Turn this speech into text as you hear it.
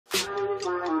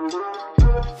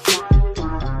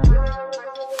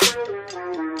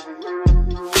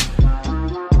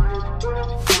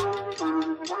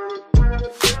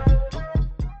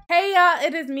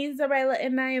is me, Xureila,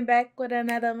 and I am back with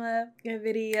another motherfucking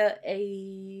video.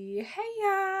 Hey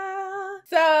y'all.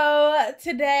 So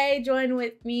today, join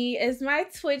with me is my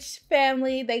Twitch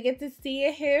family. They get to see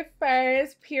it here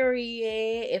first,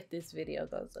 period. If this video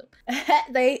goes up.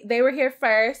 they were here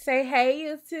first. Say hey,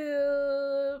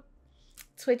 YouTube.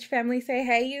 Twitch family, say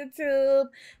hey, YouTube.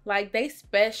 Like, they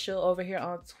special over here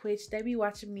on Twitch. They be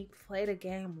watching me play the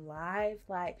game live.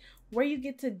 Like, where you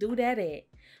get to do that at?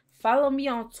 Follow me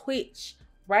on Twitch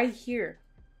right here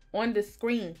on the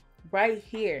screen right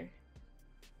here.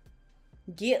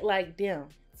 Get like them.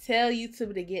 Tell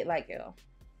YouTube to get like them.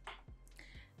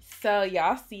 So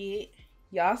y'all see it.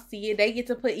 Y'all see it. They get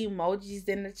to put emojis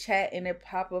in the chat and it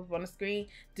pop up on the screen.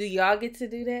 Do y'all get to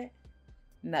do that?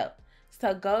 No.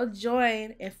 So go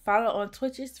join and follow on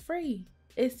Twitch. It's free.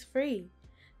 It's free.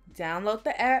 Download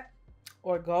the app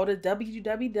or go to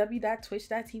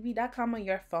www.twitch.tv.com on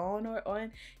your phone or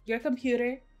on your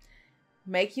computer.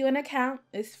 Make you an account.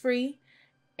 It's free.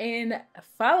 And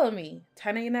follow me.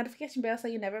 Turn on your notification bell so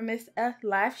you never miss a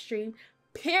live stream.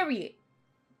 Period.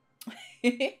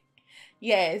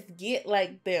 Yes. Get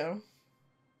like them.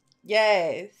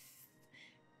 Yes.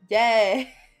 Yes.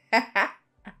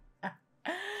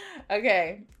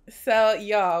 Okay, so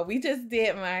y'all, we just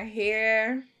did my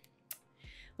hair.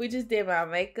 We just did my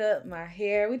makeup, my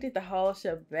hair. We did the whole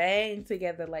shebang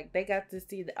together. Like, they got to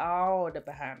see all the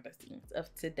behind the scenes of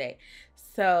today.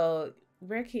 So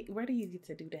where do you get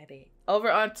to do that at? Over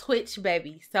on Twitch,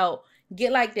 baby. So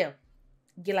get like them.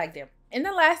 Get like them. In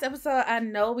the last episode, I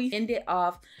know we ended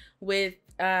off with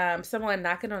someone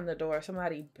knocking on the door,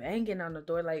 somebody banging on the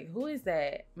door. Like, who is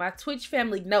that? My Twitch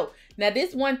family. No. Now,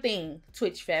 this one thing,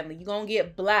 Twitch family, you're gonna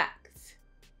get blocked.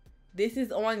 This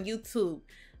is on YouTube.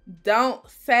 Don't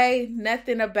say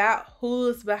nothing about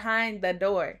who's behind the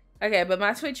door. Okay, but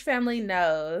my Twitch family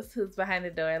knows who's behind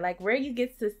the door. Like, where you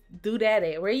get to do that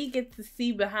at? Where you get to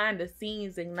see behind the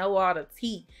scenes and know all the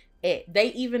tea at?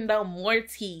 They even know more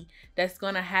tea that's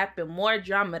gonna happen, more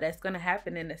drama that's gonna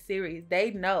happen in the series. They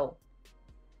know.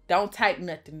 Don't type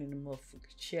nothing in the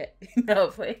motherfucking chat.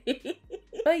 No, but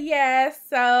yeah,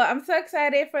 so I'm so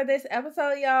excited for this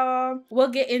episode, y'all. We'll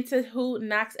get into who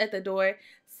knocks at the door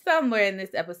somewhere in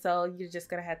this episode. You're just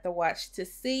gonna have to watch to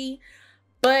see.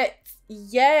 But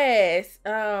yes,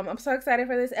 I'm so excited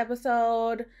for this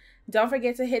episode. Don't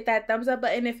forget to hit that thumbs up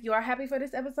button if you are happy for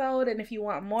this episode. And if you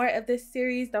want more of this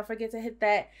series, don't forget to hit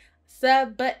that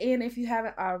sub button if you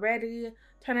haven't already.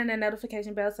 Turn on the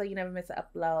notification bell so you never miss an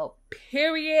upload,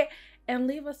 period. And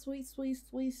leave a sweet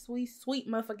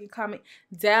motherfucking comment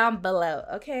down below,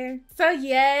 okay? So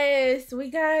yes,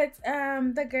 we got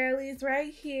the girlies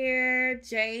right here.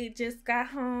 Jaide just got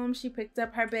home. She picked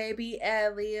up her baby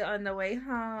Ellie on the way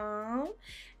home.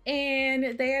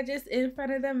 And they are just in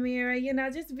front of the mirror, you know,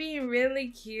 just being really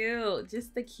cute.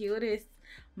 Just the cutest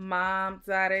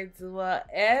mom-daughter duo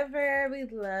ever. We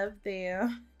love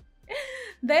them.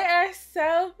 They are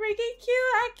so freaking cute.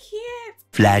 I can't.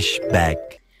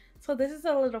 Flashback. So this is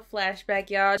a little flashback,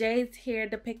 y'all. Jaide's here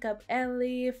to pick up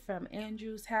Ellie from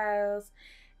Andrew's house.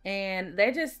 And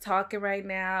they're just talking right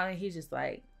now. And he's just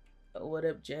like, what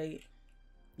up, Jaide?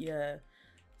 Yeah.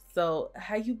 So,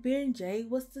 how you been, Jaide?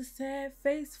 What's the sad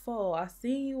face for? I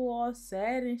seen you all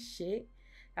sad and shit.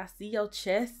 I see your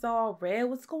chest all red.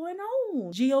 What's going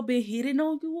on? Gio been hitting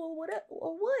on you or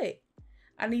what?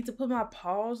 I need to put my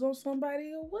paws on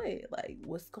somebody or what? Like,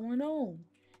 what's going on,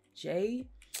 Jaide?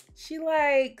 She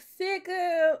like, sick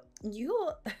of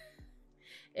you.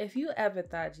 If you ever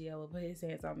thought Gio would put his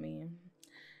hands on me,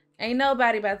 ain't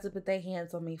nobody about to put their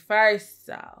hands on me. First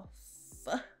off.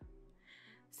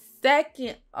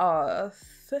 Second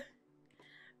off,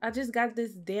 I just got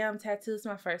this damn tattoo. It's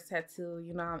my first tattoo.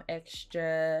 You know, I'm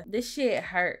extra. This shit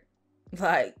hurt.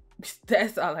 Like,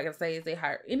 that's all I can say is it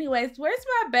hurt. Anyways, where's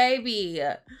my baby?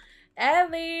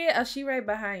 Ellie. Oh, she right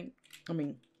behind.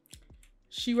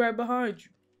 She right behind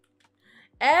you.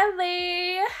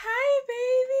 Ellie. Hi,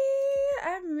 baby.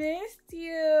 I missed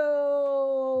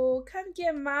you. Come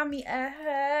give mommy a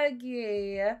hug.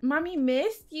 Yeah. Mommy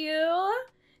missed you.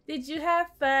 Did you have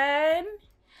fun?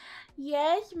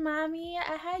 Yes, mommy.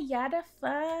 I had yada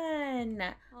fun.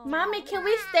 Aww. Mommy, can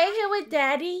we stay here with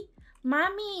daddy?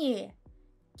 Mommy,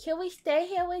 can we stay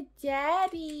here with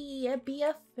daddy and be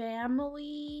a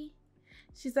family?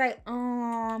 She's like,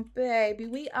 oh, baby,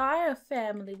 we are a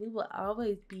family. We will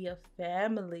always be a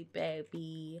family,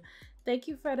 baby. Thank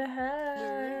you for the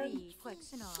hug.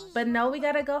 But no, we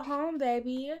gotta go home,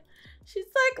 baby. She's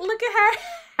like, look at her.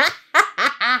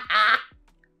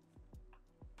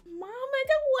 Mom, I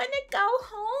don't want to go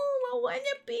home. I want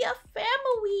to be a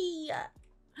family.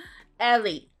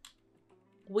 Ellie,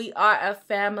 We are a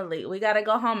family. We gotta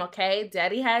go home, okay?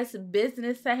 Daddy has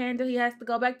business to handle. He has to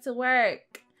go back to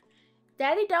work.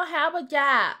 Daddy don't have a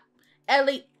job.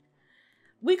 Ellie,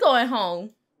 we going home.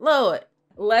 Lord.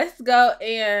 Let's go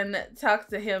and talk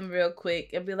to him real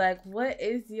quick and be like, what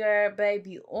is your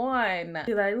baby on?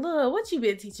 Be like, look, what you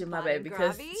been teaching my baby?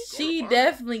 Because she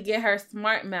definitely get her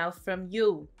smart mouth from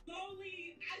you. I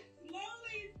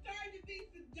slowly started to be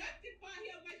seducted by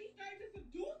him, like he started to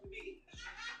seduce me.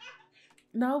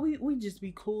 No, we just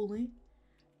be cooling.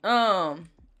 So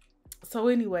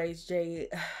anyways, Jade,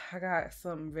 I got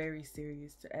something very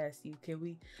serious to ask you. Can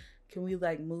we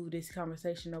like move this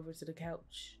conversation over to the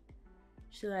couch?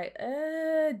 She's like,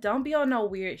 don't be on no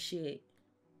weird shit,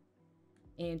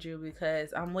 Andrew,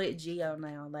 because I'm with Gio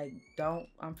now. Like,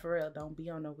 I'm for real, don't be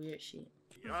on no weird shit.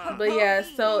 But yeah,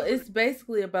 so it's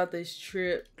basically about this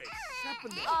trip.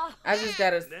 I just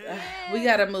gotta, we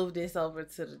gotta move this over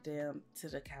to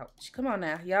the couch. Come on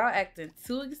now, y'all acting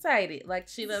too excited. Like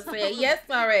she done said yes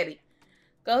already.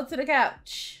 Go to the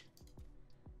couch.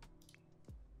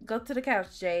 Go to the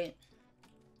couch, Jade.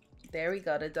 There we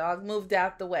go. The dog moved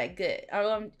out the way. Good.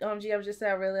 OMG, I'm just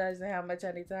now realizing how much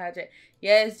I need to hydrate.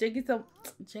 Yes, drinking some.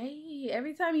 Jay,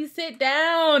 every time you sit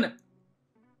down.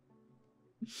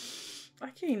 I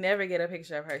can never get a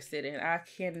picture of her sitting. I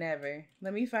can never.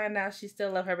 Let me find out she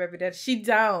still love her baby daddy. She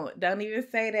don't. Don't even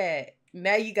say that.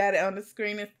 Now you got it on the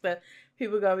screen and stuff.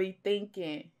 People gonna be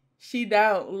thinking she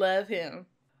don't love him.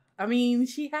 I mean,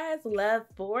 she has love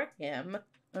for him.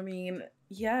 I mean,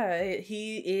 yeah,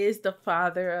 he is the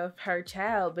father of her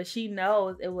child, but she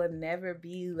knows it will never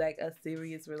be like a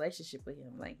serious relationship with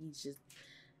him. Like, he's just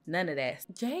none of that.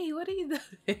 Jay, what are you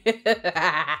doing?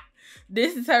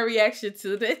 This is her reaction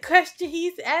to the question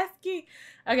he's asking.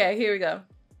 Okay, here we go.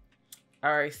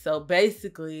 All right, so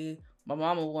basically, my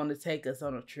mama wanted to take us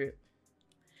on a trip.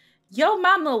 Yo,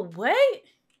 mama, what?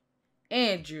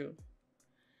 Andrew,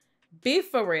 be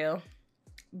for real.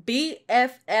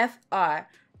 BFFR.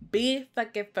 Be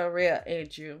fucking for real,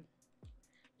 Andrew.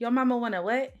 Your mama wanna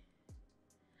what?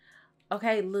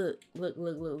 Okay, look.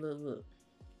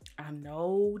 I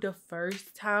know the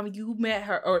first time you met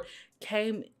her or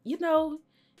came,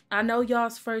 I know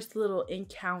y'all's first little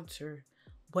encounter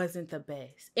wasn't the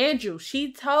best. Andrew,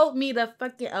 she told me to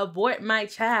fucking abort my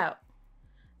child.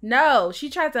 No, she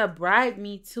tried to bribe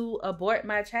me to abort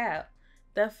my child.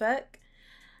 The fuck?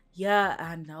 Yeah,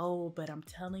 I know, but I'm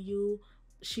telling you,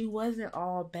 she wasn't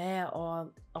all bad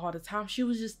all the time. She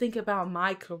was just thinking about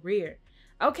my career.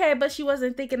 Okay, but she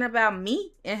wasn't thinking about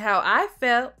me and how I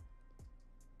felt.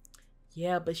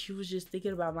 Yeah, but she was just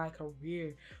thinking about my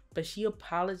career. But she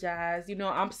apologized.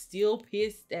 I'm still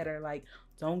pissed at her. Like,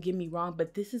 don't get me wrong,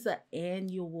 but this is an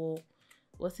annual,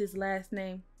 what's his last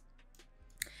name?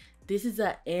 This is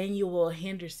an annual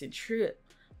Henderson trip.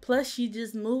 Plus, she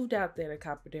just moved out there to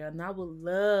Copperdale, and I would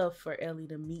love for Ellie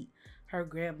to meet her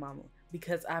grandmama,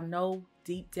 because I know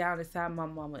deep down inside my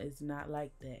mama is not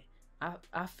like that.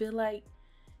 I feel like,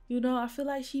 I feel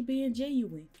like she being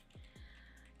genuine.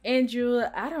 Andrew,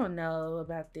 I don't know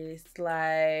about this,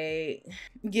 like,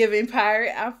 giving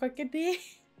pirate I fucking did.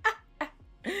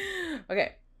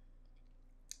 Okay.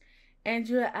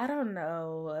 Andrew, I don't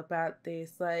know about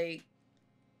this, like,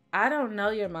 I don't know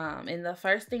your mom, and the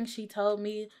first thing she told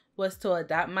me was to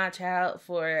adopt my child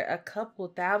for a couple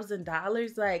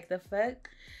 $1,000. Like, the fuck?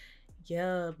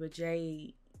 Yeah, but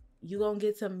Jay, you gonna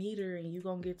get to meet her, and you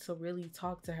gonna get to really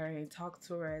talk to her and talk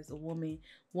to her as a woman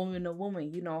to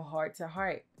woman, heart to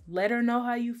heart. Let her know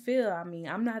how you feel. I mean,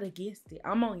 I'm not against it.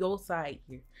 I'm on your side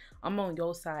here. I'm on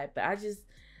your side, but I just,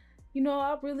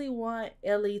 I really want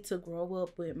Ellie to grow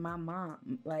up with my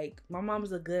mom. Like, my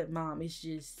mom's a good mom. It's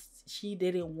just, she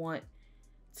didn't want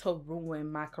to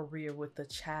ruin my career with a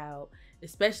child,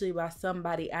 especially by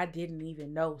somebody I didn't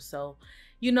even know. So,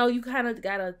 you kind of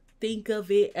gotta think of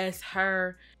it as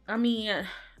her. I mean,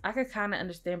 I could kind of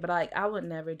understand, but like, I would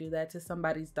never do that to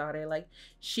somebody's daughter. Like,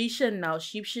 she should know.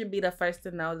 She should be the first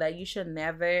to know that you should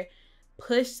never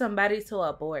push somebody to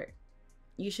abort.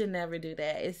 You should never do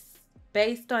that. It's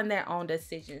based on their own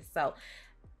decisions. So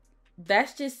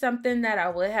that's just something that I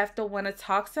would have to want to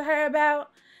talk to her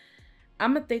about.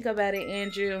 I'm gonna think about it,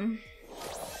 Andrew.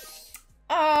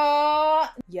 Oh,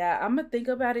 yeah, I'm gonna think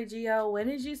about it, Gio. When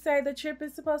did you say the trip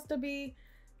is supposed to be?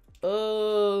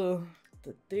 Oh,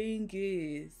 the thing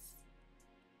is,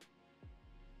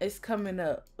 it's coming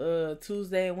up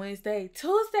Tuesday and Wednesday.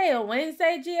 Tuesday and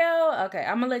Wednesday, Gio? Okay,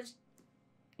 I'm gonna let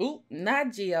you. Ooh, not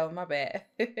Gio, my bad.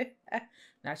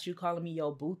 Not you calling me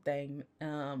your boo thing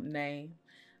name.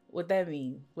 What that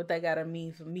mean? What that gotta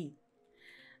mean for me?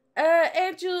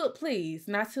 Andrew, please,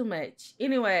 not too much.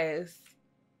 Anyways,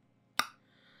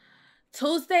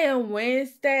 Tuesday and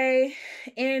Wednesday,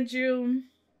 Andrew,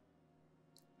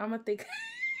 I'm gonna think.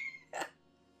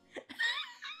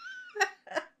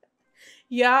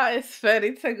 Y'all, it's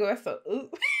funny to go so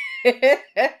oop.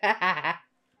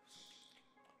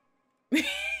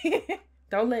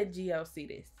 Don't let Gio see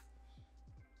this.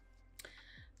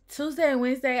 Tuesday and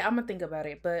Wednesday, I'm gonna think about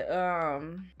it, but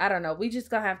I don't know. We just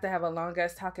gonna have to have a long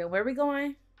ass talking. Where we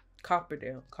going?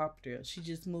 Copperdale. She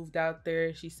just moved out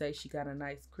there. She says she got a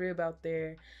nice crib out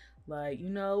there. Like, you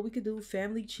know, we could do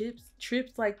family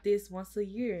trips like this once a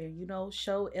year, and you know,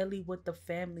 show Ellie what the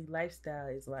family lifestyle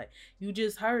is like. You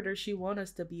just heard her. She want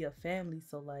us to be a family,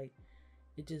 so like,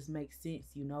 it just makes sense,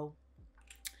 you know.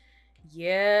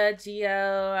 Yeah,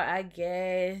 Gio, I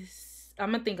guess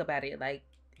I'm gonna think about it. Like,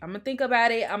 I'm gonna think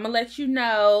about it. I'm gonna let you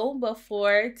know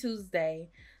before Tuesday.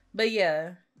 But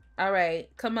yeah. All right.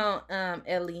 Come on,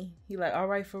 Ellie. He like, all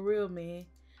right, for real, man.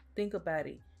 Think about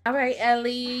it. All right,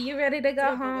 Ellie, you ready to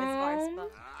go home?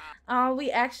 Oh, we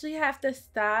actually have to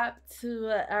stop to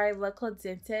our local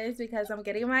dentist because I'm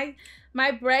getting my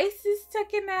braces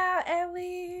taken out,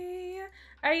 Ellie.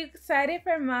 Are you excited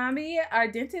for mommy? Our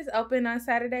dentist open on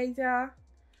Saturdays, y'all.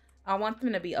 I want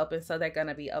them to be open, so they're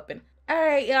gonna be open. All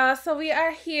right, y'all. So we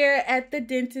are here at the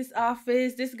dentist's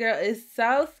office. This girl is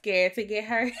so scared to get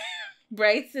her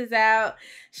braces out.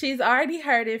 She's already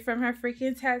hurting from her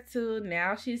freaking tattoo.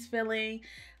 Now she's feeling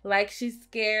like she's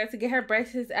scared to get her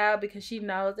braces out because she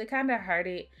knows it kind of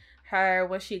hurted her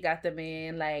when she got them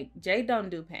in. Like, Jay don't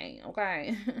do pain,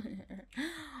 okay?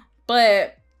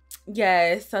 But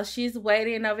yeah, so she's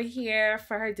waiting over here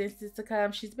for her dentist to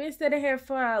come. She's been sitting here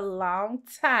for a long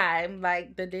time.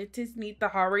 Like, the dentist need to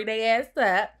hurry their ass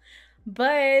up.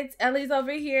 But Ellie's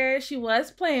over here. She was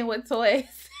playing with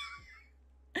toys.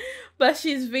 But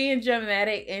she's being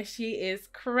dramatic and she is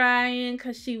crying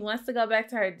because she wants to go back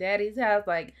to her daddy's house.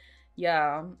 Like,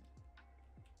 y'all,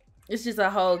 it's just a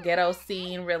whole ghetto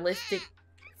scene, realistic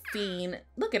scene.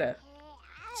 Look at her.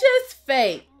 Just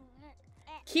fake.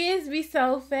 Kids be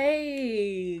so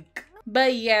fake.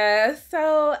 But yeah,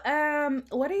 so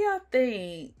what do y'all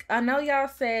think? I know y'all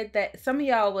said that some of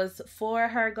y'all was for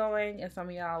her going and some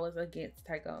of y'all was against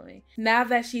her going. Now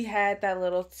that she had that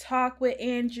little talk with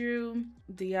Andrew,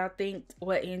 do y'all think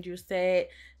what Andrew said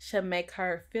should make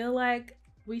her feel like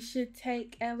we should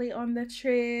take Ellie on the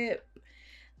trip?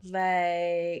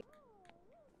 Like,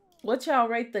 what y'all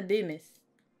rate the dentist?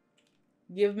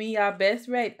 Give me y'all best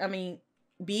rate. I mean,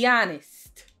 be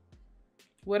honest.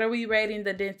 What are we rating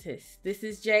the dentist? This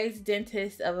is Jay's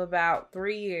dentist of about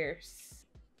 3 years.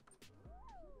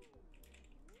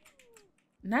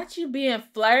 Not you being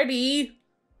flirty.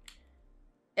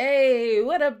 Hey,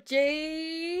 what up,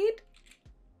 Jade?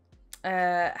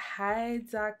 Hi,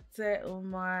 Dr.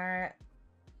 Umar.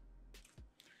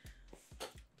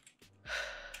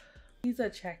 He's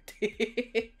attractive.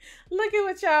 Look at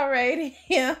what y'all rating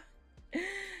him.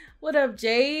 What up,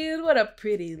 Jade? What a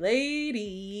pretty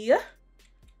lady.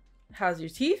 How's your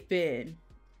teeth been?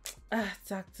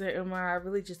 Dr. Umar, I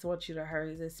really just want you to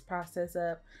hurry this process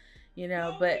up, you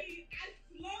know, but... I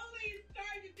slowly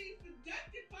started to be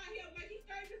seducted by him, like he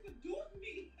started to seduce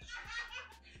me.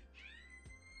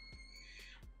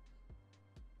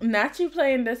 Not you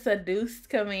playing the seduced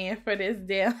command for this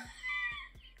damn...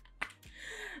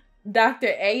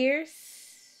 Dr. Ayers?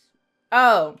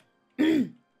 Oh.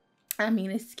 I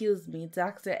mean, excuse me,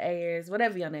 Dr. Ayers,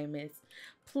 whatever your name is.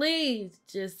 Please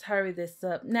just hurry this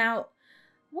up. Now,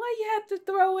 why you have to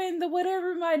throw in the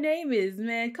whatever my name is,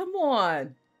 man? Come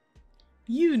on.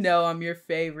 You know I'm your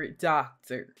favorite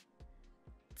doctor.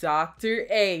 Dr.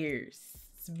 Ayers.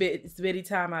 It's been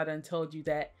time I done told you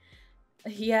that.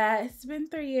 Yeah, it's been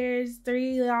 3 years.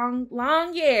 3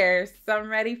 long years. So I'm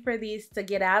ready for these to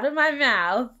get out of my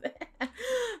mouth.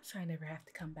 So I never have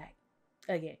to come back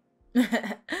again.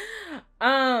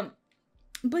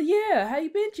 But yeah, how you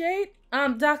been, Jade?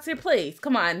 Doctor, please,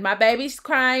 come on. My baby's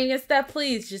crying and stuff.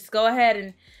 Please, just go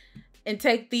ahead and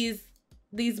take these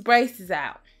braces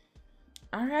out.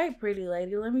 All right, pretty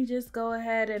lady. Let me just go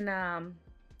ahead and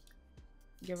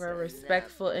give her a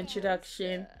respectful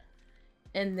introduction.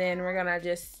 And then we're gonna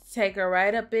just take her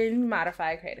right up in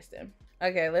modify creative stem.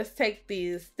 Okay, let's take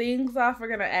these things off. We're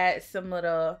gonna add some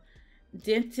little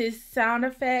dentist sound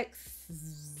effects.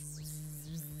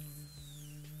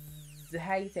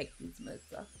 How you take these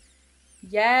mugs off?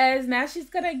 Yes, now she's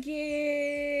gonna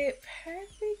get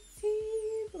perfect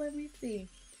teeth. Let me see.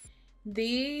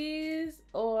 These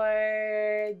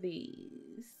or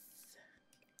these?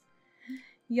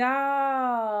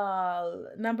 Y'all,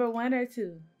 number 1 or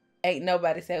 2? Ain't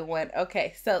nobody said 1.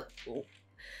 Okay, so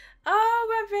Oh,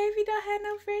 my baby don't have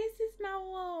no braces no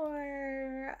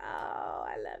more. Oh,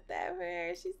 I love that for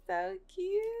her. She's so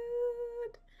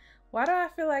cute. Why do I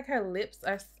feel like her lips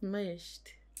are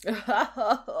smushed?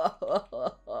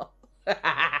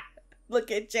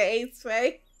 Look at Jay's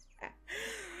face.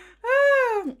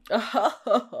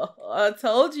 I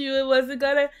told you it wasn't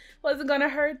gonna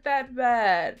hurt that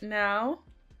bad. Now,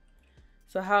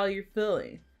 so how are you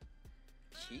feeling?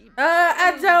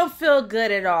 I don't feel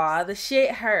good at all. The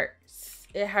shit hurts.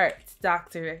 It hurts,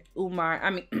 Dr. Umar. I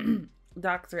mean,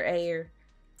 Dr. Ayer.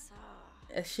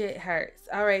 The shit hurts.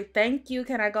 All right, thank you.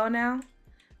 Can I go now?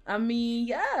 I mean,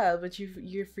 yeah, but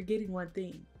you're forgetting one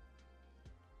thing.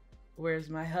 Where's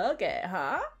my hug at,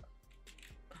 huh?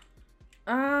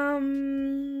 You're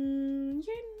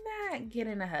not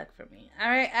getting a hug from me. All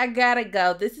right, I gotta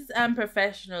go. This is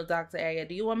unprofessional, Dr. Ayer.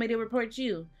 Do you want me to report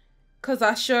you? Cause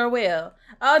I sure will.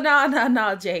 Oh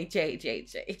no, Jade.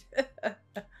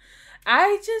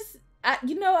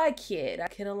 I kid. I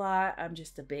kid a lot. I'm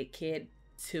just a big kid,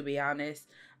 to be honest.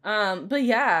 But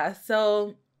yeah,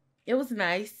 so it was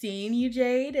nice seeing you,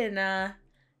 Jade, and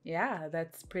yeah,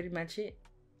 that's pretty much it.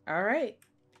 All right.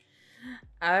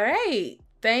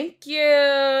 Thank you.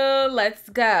 Let's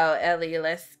go, Ellie.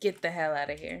 Let's get the hell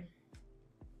out of here.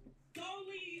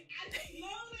 Slowly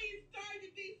started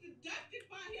to be seducted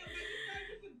by him. Like he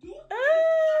started to seduce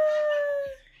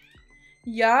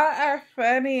me. Y'all are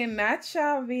funny and not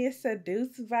y'all being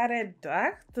seduced by the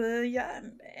doctor. Y'all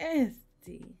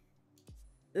nasty.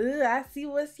 I see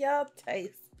what's y'all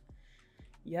taste.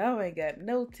 Y'all ain't got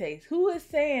no taste. Who is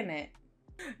saying that?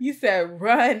 You said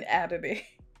run out of there.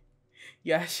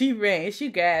 Yeah, she ran. She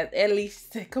grabbed at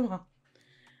least said, come on.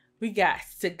 We got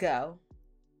to go.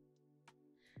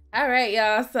 All right,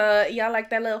 y'all. So y'all like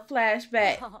that little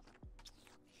flashback.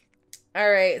 All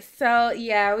right, so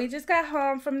yeah, we just got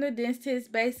home from the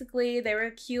dentist. Basically, they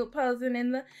were cute posing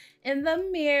in the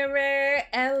mirror.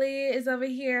 Ellie is over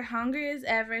here hungry as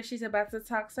ever. She's about to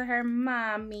talk to her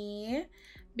mommy,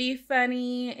 be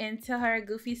funny, and tell her a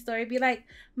goofy story. Be like,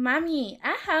 "Mommy,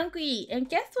 I'm hungry, and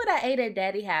guess what I ate at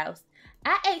Daddy's house?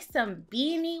 I ate some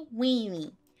beanie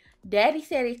weenie. Daddy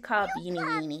said it's called beanie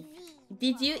weenie. Do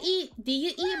you eat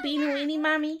beanie weenie,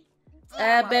 Mommy?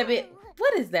 Baby."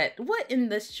 What is that? What in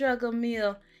the struggle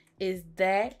meal is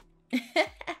that?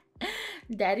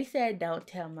 Daddy said don't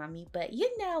tell Mommy, but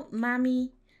you know,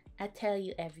 Mommy, I tell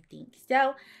you everything.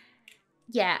 So,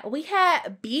 yeah, we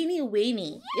had beanie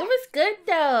weenie. It was good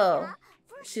though.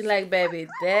 She like, baby,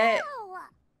 that,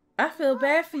 I feel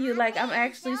bad for you. Like, I'm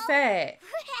actually sad.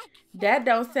 That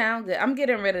don't sound good. I'm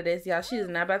getting rid of this, y'all. She is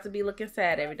not about to be looking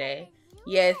sad every day.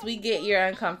 Yes, we get you're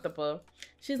uncomfortable.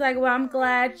 She's like, well, I'm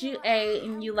glad you ate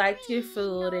and you liked your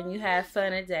food and you had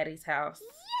fun at Daddy's house.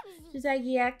 She's like,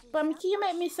 yeah, Mommy, can you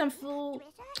make me some food?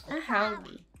 I'm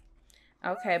hungry.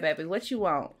 Okay, baby, what you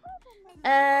want?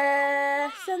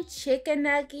 Some chicken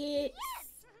nuggets.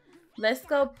 Let's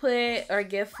go put or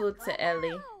give food to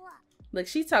Ellie. Look,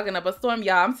 she's talking up a storm,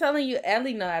 y'all. I'm telling you,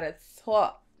 Ellie know how to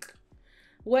talk.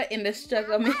 What in the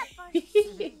struggle, man?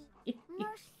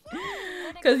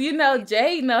 Cause you know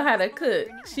Jade know how to cook.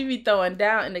 She be throwing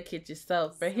down in the kitchen.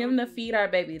 So for him to feed our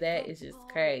baby, that is just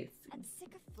crazy.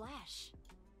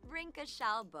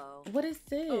 What is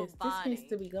this? This needs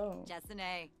to be gone.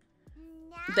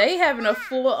 They having a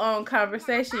full-on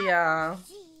conversation, y'all.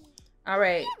 All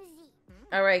right,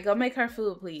 go make her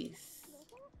food, please.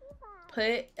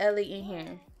 Put Ellie in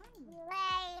here.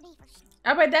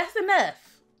 All right, that's enough.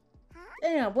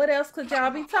 Damn, what else could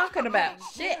y'all be talking about?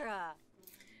 Shit.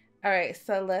 All right,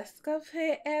 so let's go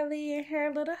put Ellie in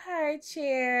her little high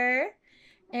chair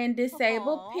and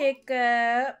disable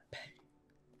pickup.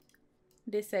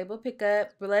 Disable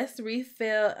pickup. Let's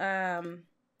refill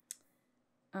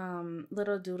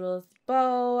Little Doodle's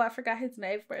bowl. I forgot his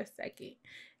name for a second.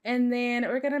 And then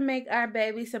we're gonna make our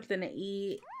baby something to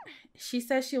eat. She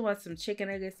says she wants some chicken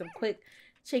nuggets, some quick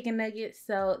chicken nuggets.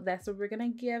 So that's what we're gonna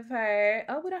give her.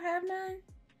 Oh, we don't have none?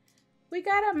 We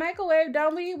got a microwave,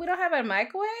 don't we? We don't have a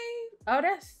microwave? Oh,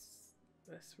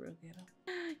 that's real ghetto.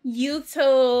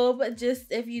 YouTube,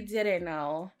 just if you didn't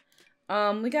know.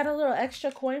 We got a little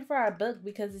extra coin for our book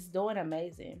because it's doing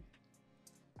amazing.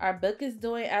 Our book is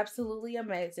doing absolutely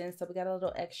amazing. So we got a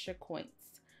little extra coins.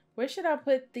 Where should I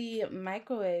put the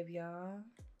microwave, y'all?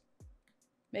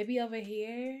 Maybe over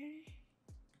here?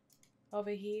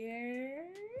 Over here?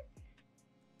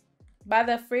 By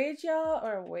the fridge, y'all,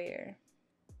 or where?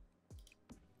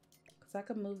 Because I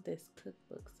could move this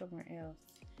cookbook somewhere else.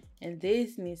 And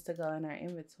this needs to go in our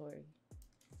inventory.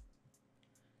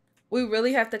 We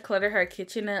really have to clutter her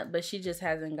kitchen up, but she just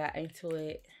hasn't got into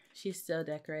it. She's still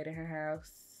decorating her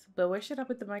house. But where should I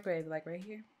put the microwave? Like right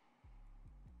here?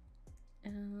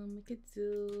 We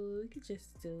could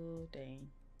just do, dang.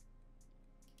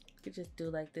 We could just do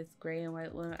like this gray and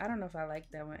white one. I don't know if I like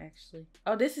that one actually.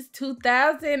 Oh, this is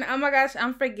 2000. Oh my gosh,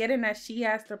 I'm forgetting that she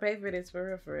has to pay for this for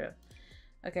real, for real.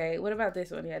 Okay, what about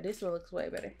this one? Yeah, this one looks way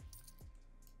better.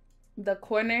 The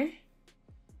corner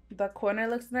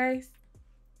looks nice.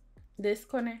 This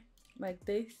corner, like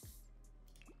this.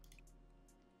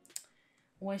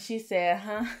 When she said,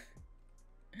 huh?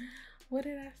 What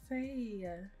did I say?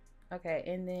 Okay,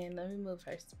 and then let me move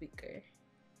her speaker.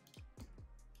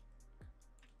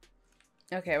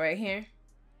 Okay, right here.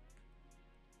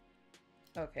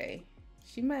 Okay.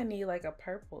 She might need like a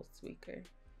purple speaker.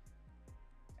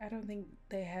 I don't think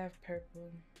they have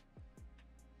purple.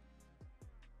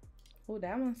 Oh,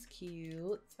 that one's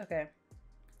cute. Okay.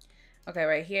 Okay,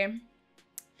 right here.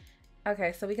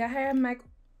 Okay, so we got her mic.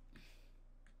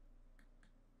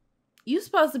 You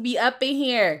supposed to be up in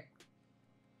here.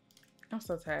 I'm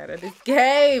so tired of this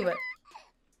game.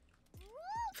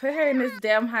 Put her in this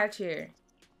damn high chair.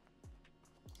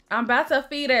 I'm about to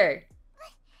feed her.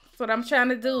 That's what I'm trying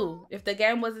to do. If the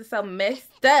game wasn't so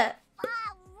messed up,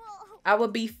 I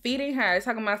would be feeding her.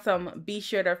 Talking about some, be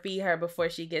sure to feed her before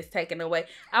she gets taken away.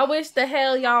 I wish the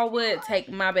hell y'all would take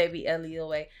my baby Ellie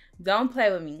away. Don't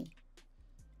play with me.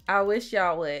 I wish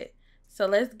y'all would. So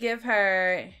let's give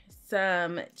her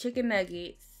some chicken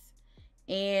nuggets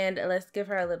and let's give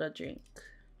her a little drink.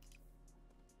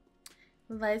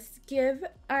 Let's give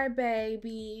our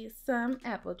baby some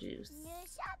apple juice.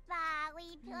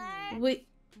 We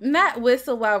not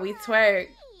whistle while we twerk.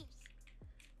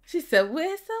 She said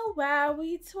whistle while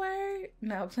we twerk.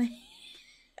 No, please.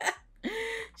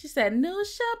 She said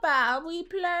Nusha while we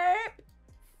plurp.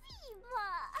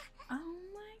 Oh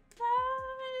my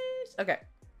gosh. Okay.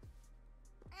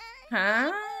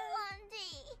 Huh?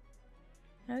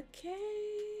 Okay.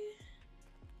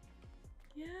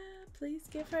 Yeah, please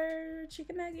give her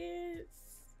chicken nuggets.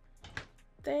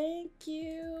 Thank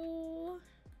you.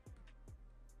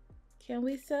 Can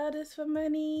we sell this for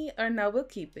money? Or no, we'll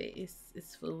keep it.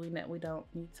 It's food. We don't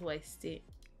need to waste it.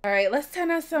 All right, let's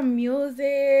turn on some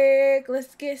music.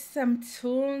 Let's get some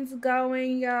tunes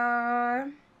going, y'all.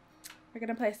 We're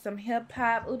gonna play some hip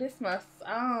hop. Ooh, this is my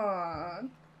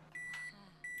song.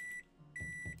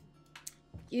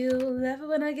 You love it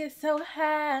when I get so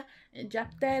high and drop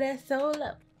that ass so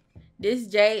low. This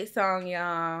Jaide song,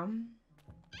 y'all.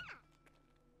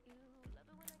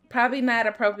 Probably not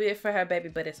appropriate for her baby,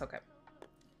 but it's okay.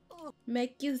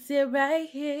 Make you sit right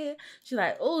here. She's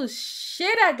like, oh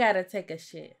shit, I gotta take a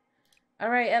shit. All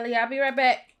right, Ellie, I'll be right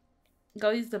back.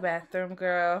 Go use the bathroom,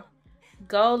 girl.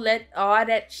 Go let all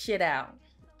that shit out.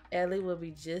 Ellie will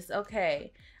be just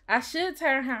okay. I should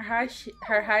turn her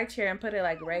high chair and put it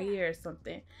like right here or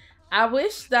something. I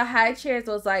wish the high chairs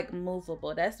was like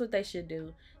movable. That's what they should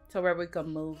do to where we can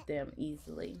move them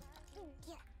easily.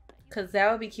 Cause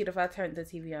that would be cute if I turned the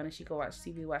TV on and she could watch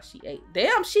TV while she ate.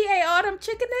 Damn, she ate all them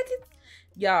chicken nuggets?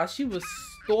 Y'all, she was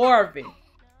starving.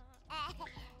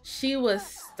 She was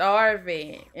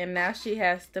starving. And now she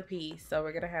has to pee. So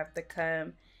we're gonna have to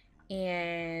come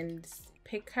and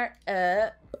pick her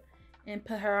up and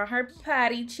put her on her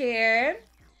potty chair.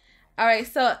 Alright,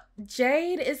 so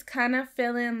Jaide is kind of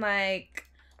feeling like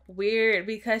weird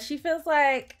because she feels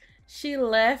like she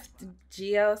left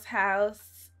Gio's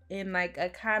house in like a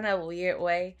kind of weird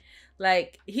way.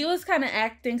 Like he was kind of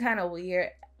acting kind of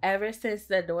weird ever since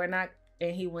the door knocked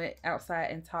and he went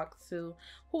outside and talked to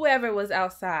whoever was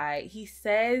outside. He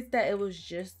says that it was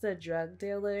just a drug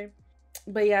dealer.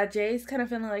 But yeah, Jay's kind of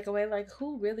feeling like a way like,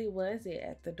 who really was it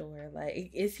at the door? Like,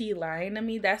 is he lying to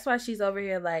me? That's why she's over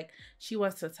here like she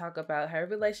wants to talk about her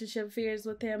relationship fears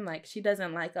with him. Like she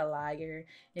doesn't like a liar.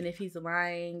 And if he's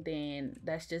lying, then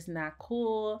that's just not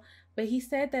cool. But he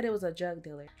said that it was a drug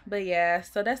dealer. But yeah,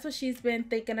 so that's what she's been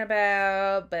thinking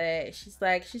about. But she's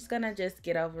like, she's gonna just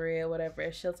get over it, whatever.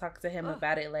 She'll talk to him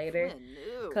about it later.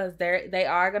 Because they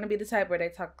are gonna be the type where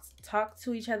they talk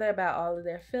to each other about all of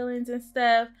their feelings and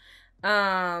stuff.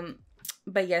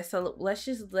 But yeah, so let's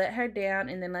just let her down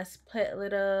and then let's put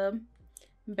little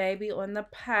baby on the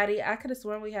potty. I could have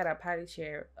sworn we had a potty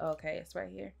chair. Okay, it's right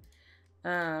here.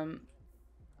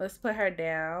 Let's put her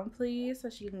down, please, so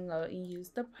she can go and use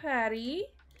the potty.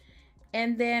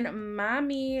 And then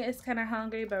mommy is kind of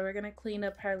hungry, but we're gonna clean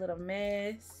up her little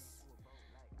mess.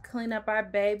 Clean up our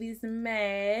baby's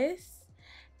mess.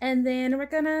 And then we're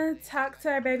gonna talk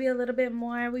to our baby a little bit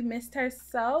more. We missed her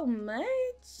so much.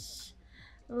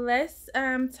 Let's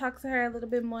talk to her a little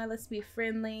bit more. Let's be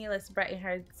friendly. Let's brighten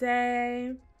her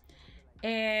day.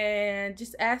 And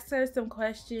just ask her some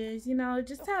questions. You know,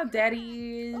 just how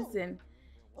daddy is. And,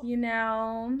 you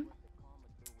know,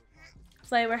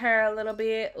 play with her a little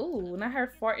bit. Ooh, not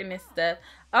her farting and stuff.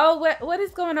 Oh, what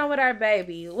is going on with our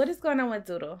baby? What is going on with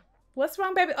Doodle? What's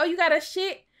wrong, baby? Oh, you got a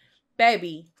shit?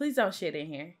 Baby, please don't shit in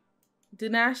here. Do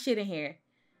not shit in here.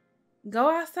 Go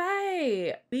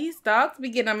outside. These dogs be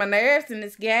getting on my nerves in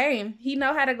this game. He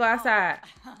know how to go outside.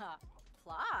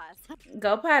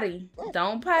 Go potty.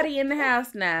 Don't potty in the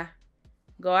house now.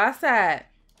 Go outside.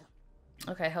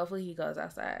 Okay, hopefully he goes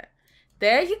outside.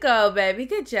 There you go, baby.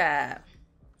 Good job.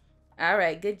 All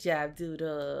right, good job,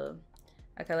 Doodle.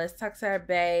 Okay, let's talk to our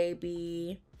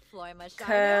baby.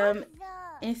 Come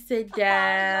and sit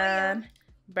down.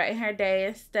 Brighten her day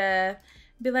and stuff.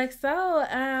 Be like, so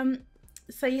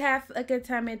you have a good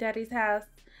time at Daddy's house.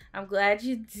 I'm glad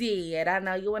you did. I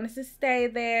know you wanted to stay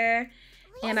there.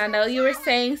 And I know you were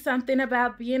saying something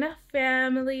about being a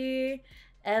family.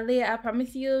 Elliot, I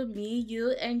promise you, me,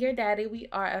 you, and your daddy, we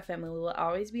are a family. We will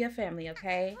always be a family,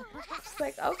 okay? She's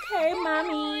like, okay,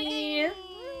 mommy.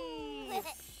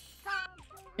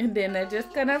 And then they're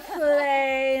just gonna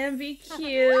play and be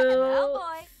cute.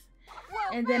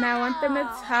 And then I want them to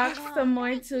talk some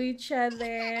more to each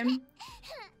other.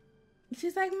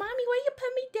 She's like, mommy, why you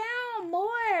put me down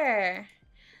more?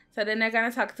 So then they're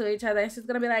gonna talk to each other. And she's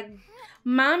gonna be like,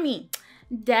 mommy,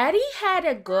 daddy had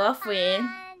a girlfriend.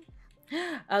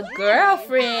 A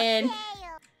girlfriend?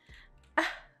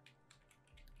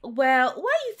 Well,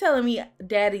 why are you telling me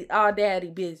all daddy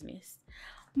business?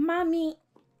 Mommy,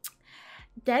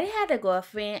 daddy had a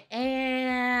girlfriend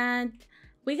and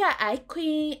we got Ice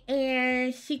Queen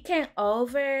and she came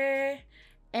over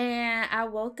and I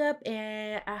woke up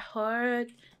and I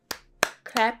heard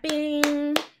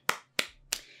clapping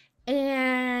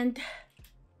and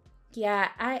yeah,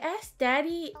 I asked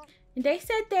daddy and they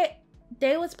said that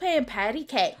they was playing patty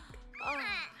cake.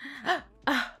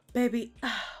 Oh, baby. Oh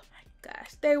my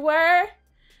gosh. They were?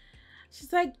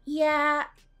 She's like, yeah.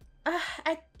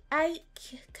 I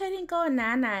couldn't go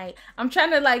night. I'm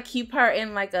trying to like keep her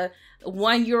in like a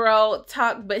 1-year-old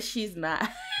talk, but she's not.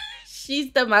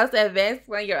 She's the most advanced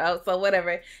 1-year-old, so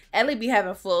whatever. Ellie be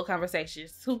having full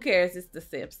conversations. Who cares? It's the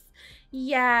Sims.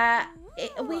 Yeah,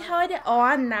 we heard it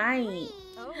all night.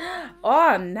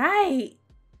 All night.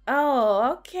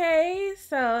 Oh, okay.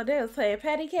 So they was playing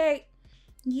patty cake.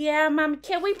 Yeah, Mom,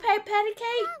 can we play patty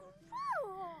cake?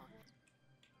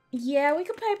 Yeah, we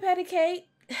can play patty cake.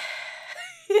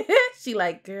 She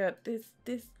like, girl, this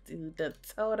dude that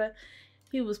told her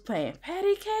he was playing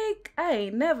patty cake. I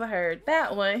ain't never heard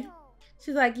that one.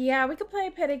 She's like, yeah, we can play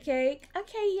patty cake.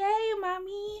 Okay, yay,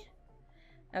 mommy.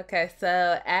 Okay,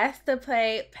 so ask to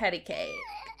play patty cake.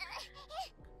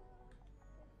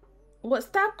 What?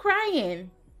 Stop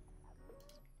crying.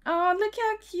 Oh, look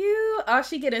how cute. Oh,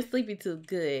 she getting sleepy too.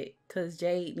 Good. Because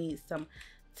Jade needs some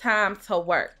time to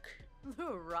work.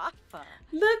 Look,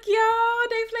 y'all.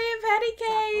 They playing patty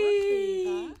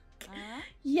cake.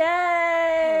 Yay.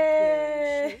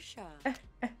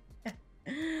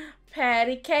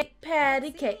 Patty cake,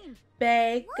 patty cake.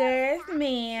 Baker's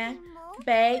man.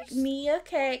 Bake me a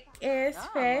cake as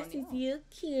fast as you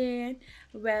can.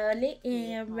 Roll it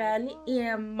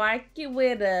in, mark it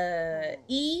with a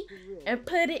E, and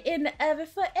put it in the oven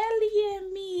for Ellie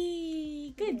and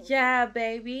me. Good job,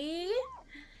 baby.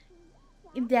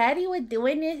 Daddy was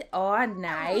doing this all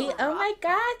night. Oh my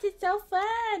gosh, it's so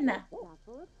fun.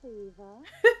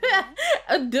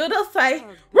 A Doodle's like,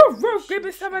 roof, roof, give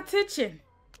me some attention.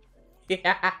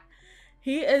 Yeah.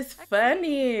 He is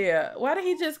funny. Why did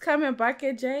he just come and bark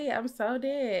at Jay? I'm so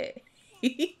dead.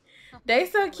 They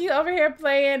so cute over here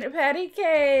playing patty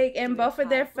cake and both of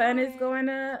their fun is going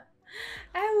up.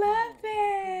 I love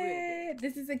it.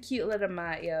 This is a cute little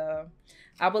mod, y'all.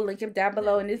 I will link him down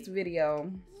below in this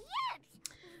video.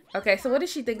 Okay, so what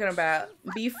is she thinking about?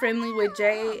 Be friendly with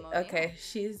Jay? Okay,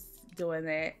 she's doing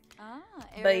that.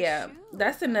 But yeah,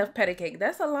 that's enough patty cake.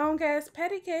 That's a long ass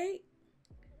patty cake.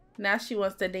 Now she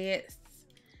wants to dance.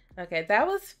 Okay, that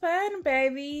was fun,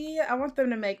 baby. I want them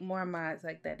to make more mods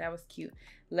like that. That was cute.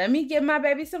 Let me give my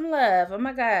baby some love. Oh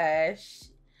my gosh.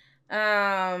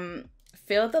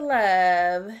 Feel the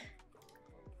love.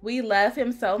 We love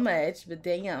him so much, but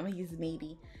damn, he's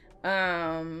needy.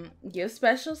 Give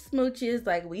special smooches.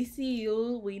 Like, we see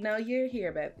you. We know you're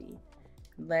here, baby.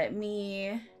 Let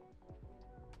me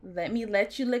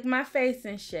let you lick my face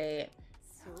and shit.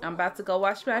 I'm about to go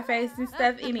wash my face and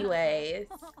stuff anyways.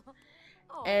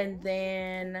 And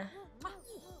then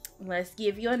let's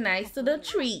give you a nice little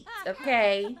treat,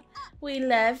 okay? We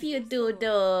love you,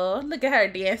 Doodle. Look at her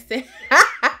dancing.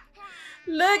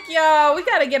 Look, y'all. We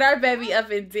got to get our baby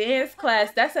up in dance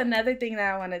class. That's another thing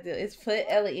that I want to do is put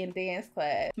Ellie in dance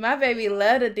class. My baby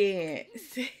love to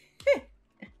dance.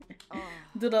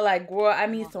 Doodle like, girl, I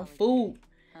need some food.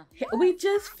 We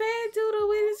just fed Doodle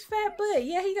with his fat butt.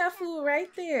 Yeah, he got food right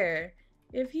there.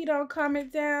 If he don't calm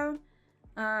it down,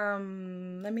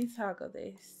 let me toggle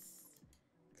this.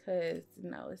 Cause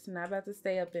no, it's not about to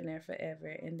stay up in there forever.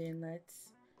 And then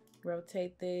let's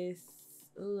rotate this.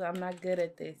 Ooh, I'm not good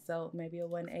at this. So maybe a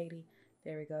 180.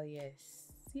 There we go,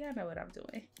 yes. See, I know what I'm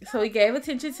doing. So we gave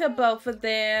attention to both of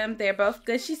them. They're both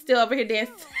good. She's still over here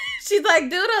dancing. She's like,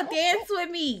 Doodle, dance with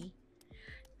me.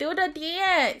 Doodle,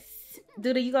 dance.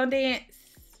 Doodle, you gonna dance?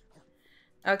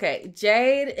 Okay,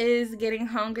 Jade is getting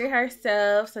hungry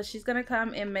herself. So she's gonna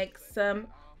come and make some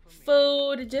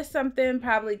food. Just something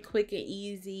probably quick and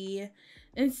easy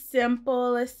and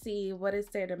simple. Let's see. What is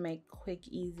there to make quick,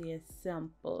 easy, and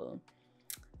simple?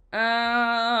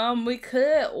 We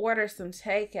could order some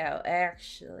takeout,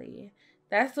 actually.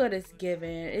 That's what it's giving.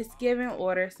 It's giving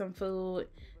order some food.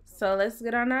 So let's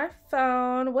get on our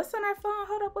phone. What's on our phone?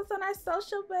 Hold up. What's on our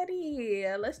social buddy?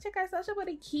 Let's check our social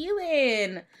buddy,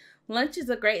 Keelan. Lunch is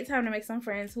a great time to make some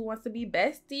friends. Who wants to be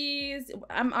besties?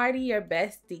 I'm already your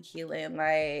bestie, Keelan.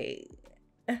 Like...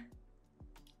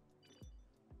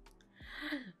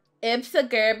 Ipsa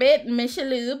Gerbit,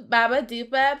 Michelou, Baba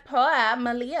Dupa, Poa,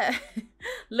 Malia.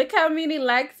 Look how many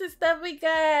likes and stuff we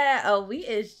got. Oh, we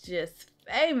is just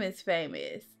famous.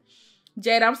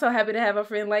 Jade, I'm so happy to have a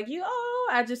friend like you. Oh,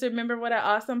 I just remember what an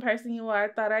awesome person you are. I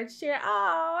thought I'd share.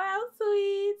 Oh, how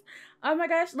sweet. Oh my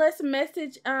gosh, let's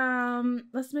message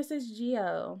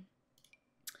Gio.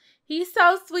 He's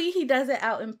so sweet. He does it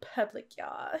out in public,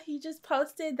 y'all. He just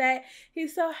posted that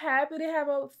he's so happy to have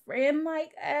a friend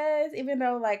like us. Even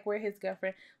though, like, we're his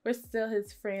girlfriend, we're still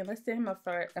his friend. Let's send him a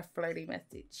flirty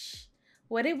message.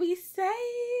 What did we say?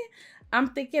 I'm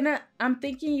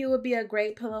thinking you would be a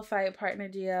great pillow fight partner,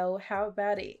 Gio. How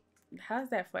about it? How's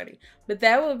that funny? But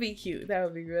that would be cute. That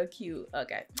would be real cute.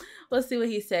 Okay. We'll see what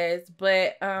he says.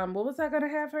 But what was I gonna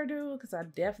have her do? Because I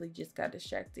definitely just got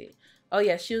distracted. Oh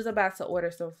yeah, she was about to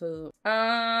order some food.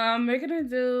 We're gonna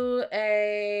do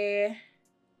a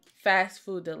fast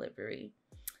food delivery.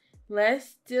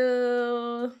 Let's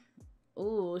do...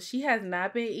 Ooh, she has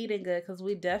not been eating good because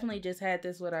we definitely just had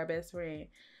this with our best friend.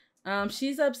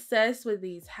 She's obsessed with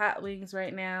these hot wings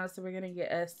right now. So we're gonna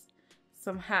get us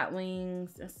some hot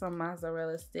wings and some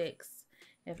mozzarella sticks.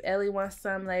 If Ellie wants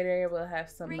some later, we'll have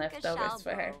some leftovers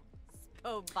for her.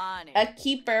 A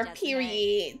keeper,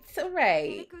 period.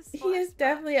 Right. He is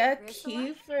definitely a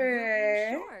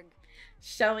keeper.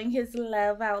 Showing his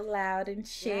love out loud and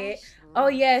shit. Oh,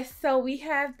 yes. So we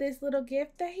have this little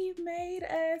gift that he made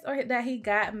us, or that he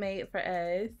got made for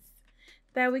us,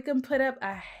 that we can put up.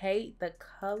 I hate the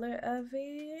color of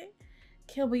it.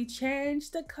 Can we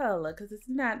change the color? Because it's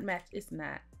not match. It's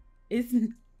not. It's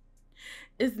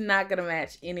not going to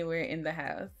match anywhere in the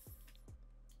house.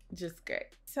 Just great.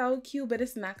 So cute, but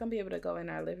it's not gonna be able to go in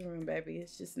our living room, baby.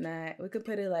 It's just not. We could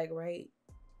put it like right.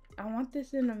 I want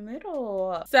this in the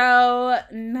middle. So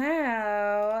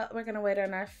now we're gonna wait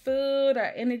on our food.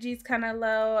 Our energy's kind of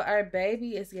low. Our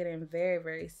baby is getting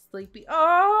very sleepy.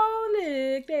 Oh,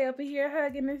 look, they up in here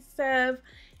hugging and stuff.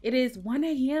 It is 1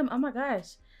 a.m. Oh my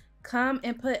gosh. Come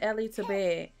and put Ellie to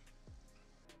bed.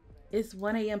 It's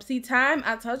 1 a.m. See, time,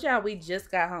 I told y'all we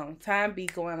just got home. Time be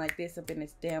going like this up in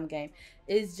this damn game.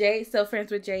 Is Jade still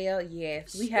friends with JL?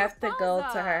 Yes. We have to go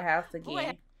to her house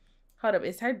again. Hold up.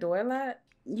 Is her door locked?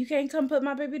 You can't come put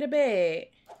my baby to bed.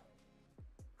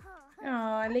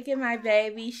 Oh, look at my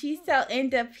baby. She's so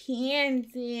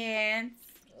independent.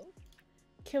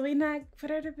 Can we not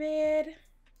put her to bed?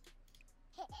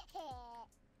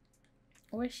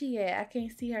 Where's she at? I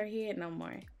can't see her head no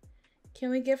more. Can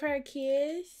we give her a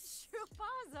kiss?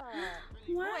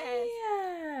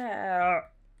 Wow.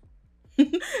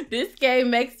 This game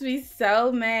makes me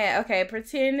so mad. Okay,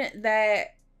 pretend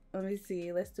that... Let me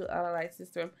see. Let's do auto light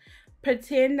system.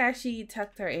 Pretend that she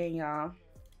tucked her in, y'all.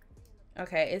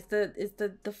 Okay, it's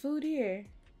the food here.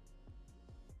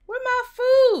 Where my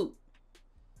food?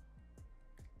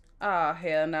 Oh,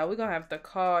 hell no. We're gonna have to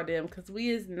call them because we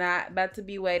is not about to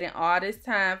be waiting all this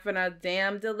time for no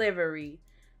damn delivery.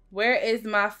 Where is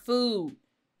my food?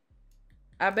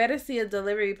 I better see a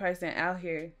delivery person out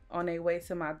here on their way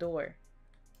to my door.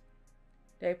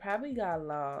 They probably got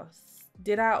lost.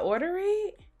 Did I order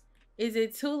it? Is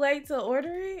it too late to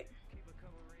order it?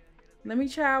 Let me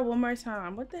try one more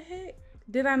time. What the heck?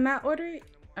 Did I not order it?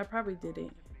 I probably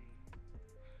didn't.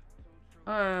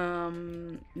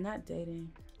 Not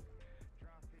dating.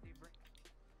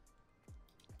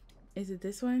 Is it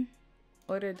this one?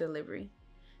 Order delivery.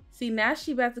 See, now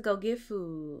she about to go get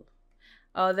food.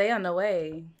 Oh, they on the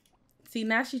way. See,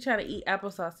 now she trying to eat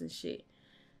applesauce and shit.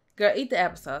 Girl, eat the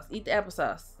applesauce. Eat the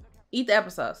applesauce. Eat the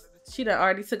applesauce. She done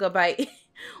already took a bite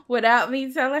without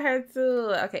me telling her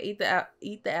to. Okay, eat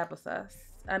the applesauce.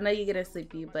 I know you're getting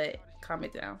sleepy, but calm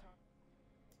it down.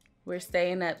 We're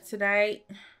staying up tonight.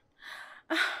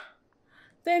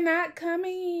 They're not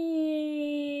coming.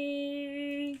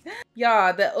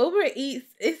 Y'all, the Uber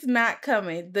Eats, it's not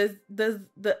coming. Do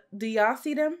y'all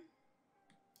see them?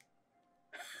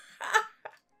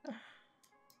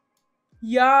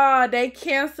 Y'all, they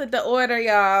canceled the order,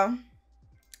 y'all.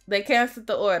 They canceled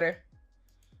the order.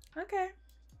 Okay.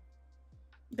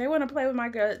 They want to play with my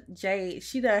girl, Jade.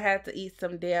 She done have to eat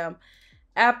some damn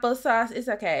applesauce. It's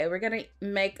okay. We're going to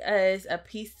make us a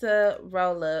pizza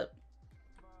roll-up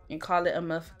and call it a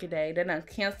motherfucking day. They done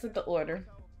canceled the order.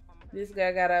 This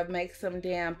girl got to make some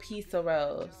damn pizza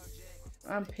rolls.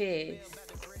 I'm pissed.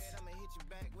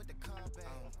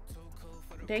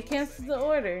 They canceled the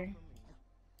order.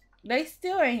 They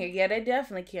still ain't here. Yeah, they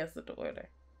definitely canceled the order.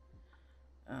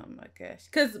 Oh my gosh.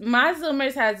 Because my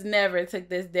Zoomers has never took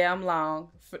this damn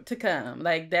long to come.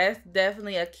 Like, that's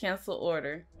definitely a cancel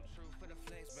order.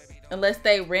 Unless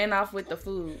they ran off with the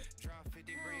food.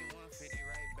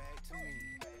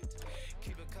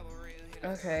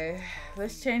 Okay.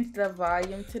 Let's change the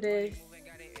volume to this.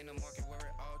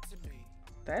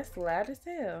 That's loud as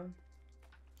hell.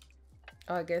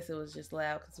 Oh, I guess it was just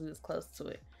loud because we was close to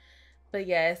it. But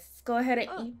yes, go ahead and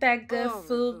eat that good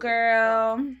food,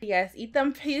 girl. Yes, eat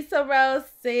them pizza rolls,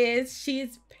 sis.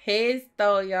 She's pissed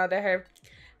though, y'all, that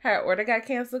her order got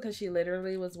canceled because she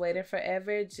literally was waiting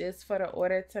forever just for the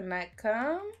order to not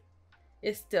come.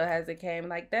 It still hasn't came.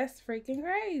 Like, that's freaking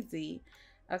crazy.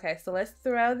 Okay, so let's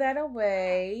throw that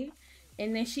away.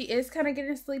 And then she is kind of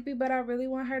getting sleepy, but I really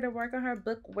want her to work on her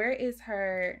book. Where is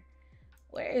her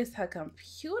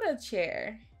computer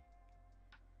chair?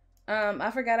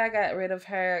 I forgot I got rid of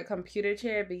her computer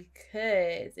chair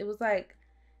because it was like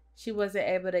she wasn't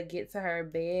able to get to her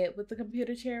bed with the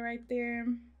computer chair right there,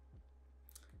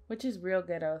 which is real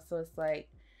ghetto. So it's like,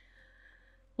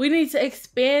 we need to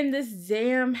expand this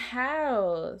damn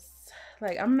house.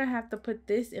 Like, I'm gonna have to put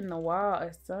this in the wall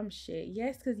or some shit.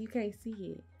 Yes, because you can't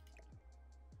see it.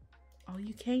 Oh,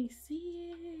 you can't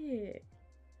see it.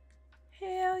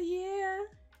 Hell yeah.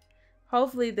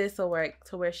 Hopefully this will work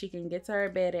to where she can get to her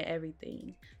bed and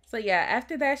everything. So yeah,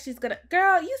 after that, she's gonna...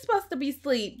 Girl, you supposed to be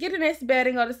asleep. Get in this bed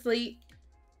and go to sleep.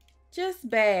 Just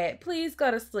bed. Please go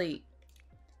to sleep.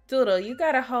 Doodle, you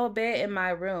got a whole bed in my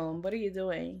room. What are you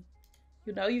doing?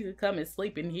 You know you could come and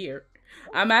sleep in here.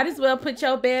 I might as well put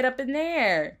your bed up in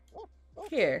there.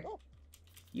 Here.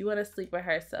 You want to sleep with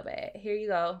her so bad. Here you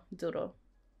go, Doodle.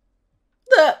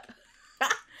 Look.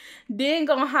 Then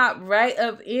gonna hop right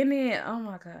up in it. Oh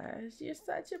my gosh, you're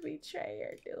such a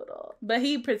betrayer, Doodle. But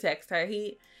he protects her.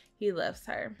 He loves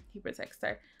her. He protects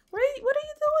her. What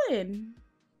are you doing?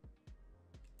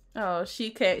 Oh,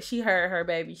 she heard her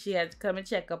baby. She had to come and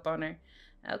check up on her.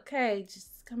 Okay,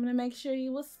 just coming to make sure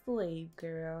you was asleep,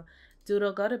 girl.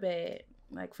 Doodle, go to bed.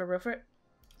 Like, for real, for...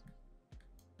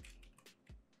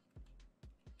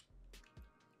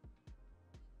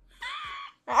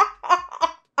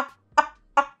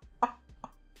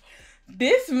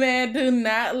 This man do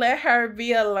not let her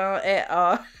be alone at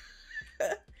all.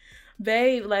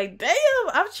 Babe, like, damn,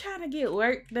 I'm trying to get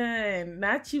work done.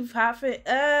 Not you popping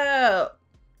up.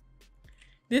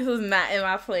 This was not in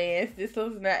my plans. This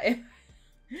was not in...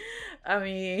 I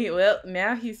mean, well,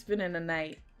 now he's spending the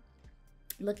night.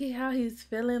 Look at how he's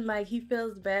feeling. Like, he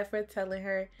feels bad for telling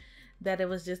her that it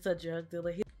was just a drug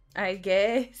dealer. I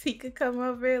guess he could come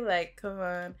over. Like, come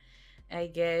on. I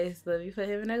guess. Let me put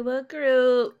him in a little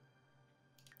group.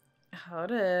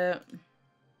 Hold up.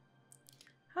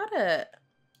 Hold up.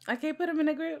 I can't put him in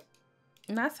a group.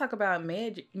 Not talk about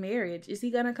marriage. Is he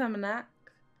gonna come and knock?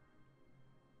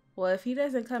 Well, if he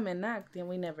doesn't come and knock, then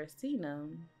we never seen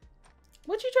him.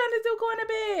 What you trying to do going to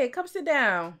bed? Come sit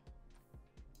down.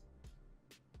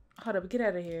 Hold up. Get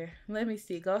out of here. Let me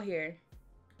see. Go here.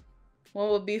 What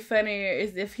would be funnier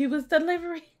is if he was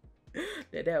delivering.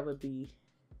 That would be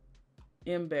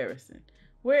embarrassing.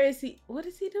 Where is he? What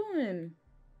is he doing?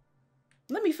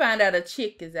 Let me find out a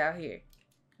chick is out here.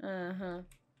 Uh-huh.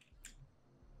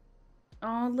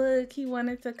 Oh, look, he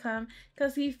wanted to come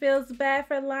because he feels bad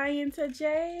for lying to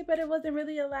Jay, but it wasn't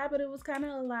really a lie, but it was kind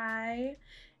of a lie.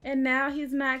 And now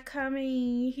he's not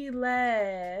coming. He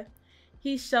left.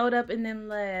 He showed up and then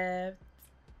left.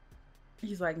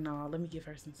 He's like, nah, let me give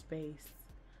her some space.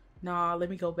 Nah, let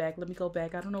me go back. Let me go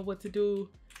back. I don't know what to do.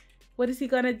 What is he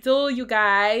gonna do, you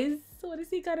guys? What is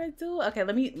he gonna do? Okay,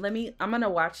 let me, I'm gonna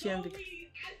watch him.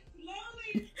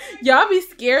 Y'all be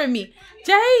scaring me.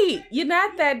 Jade, you're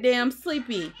not that damn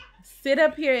sleepy. Sit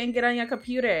up here and get on your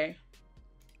computer.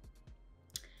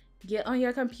 Get on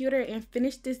your computer and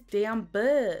finish this damn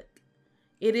book.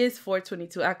 It is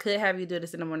 4:22. I could have you do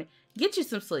this in the morning. Get you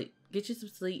some sleep. Get you some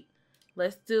sleep.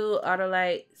 Let's do auto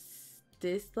lights.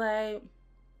 This light.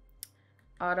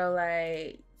 Auto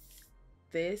lights.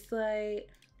 This light.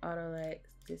 Auto lights.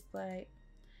 This light.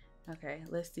 Okay,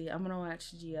 let's see. I'm gonna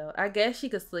watch Geo. I guess she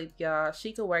could sleep, y'all.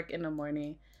 She could work in the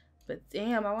morning. But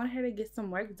damn, I want her to get some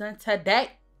work done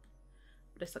today.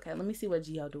 But it's okay. Let me see what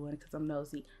Geo doing because I'm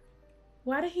nosy.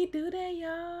 Why did he do that,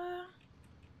 y'all?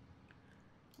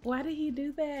 Why did he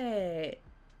do that?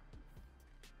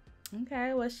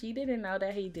 Okay, well, she didn't know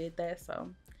that he did that, so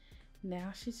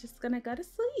now she's just gonna go to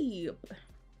sleep.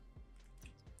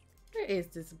 Where is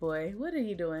this boy? What are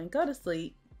you doing? Go to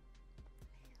sleep.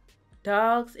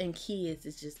 Dogs and kids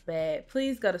is just bad.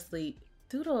 Please go to sleep.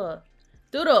 Doodle.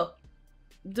 Doodle.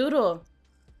 Doodle.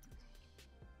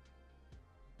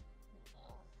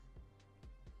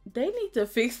 They need to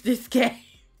fix this game.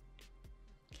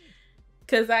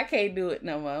 Because I can't do it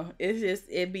no more. It's just,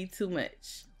 it'd be too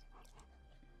much.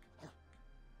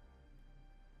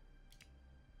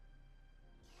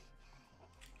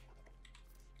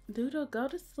 Doodle, go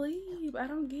to sleep. I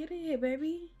don't get it,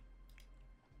 baby.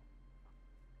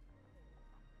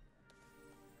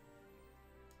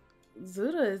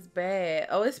 Zoodle is bad.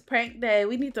 Oh, it's prank day.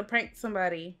 We need to prank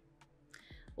somebody.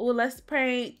 Oh, let's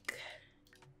prank.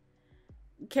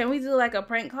 Can we do like a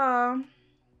prank call?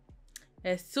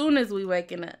 As soon as we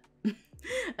waking up.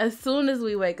 As soon as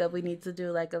we wake up, we need to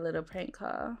do like a little prank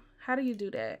call. How do you do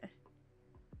that?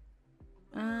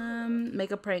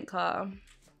 Make a prank call.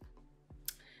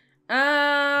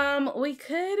 We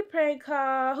could prank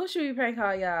call. Who should we prank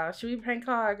call, y'all? Should we prank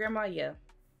call our grandma? Yeah.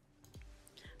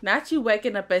 Not you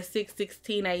waking up at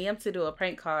 6:16 a.m. to do a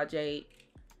prank call, Jade.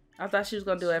 I thought she was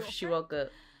gonna do it after she woke up.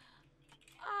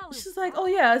 She's like, oh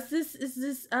yeah, is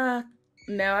this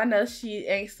no, I know she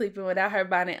ain't sleeping without her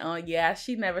bonnet on. Yeah,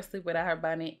 she never sleep without her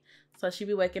bonnet. So she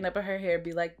be waking up and her hair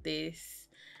be like this.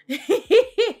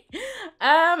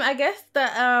 I guess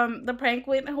the prank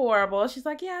went horrible. She's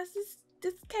like, yeah,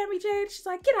 this can't be Jade. She's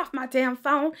like, get off my damn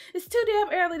phone. It's too damn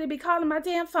early to be calling my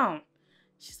damn phone.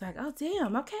 She's like, oh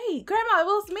damn, okay. Grandma, it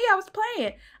was me, I was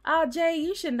playing. Oh, Jay,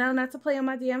 you should know not to play on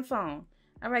my damn phone.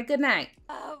 All right, good night.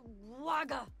 A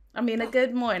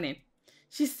good morning.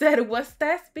 She said, what's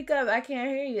that? Speak up, I can't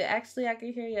hear you. Actually, I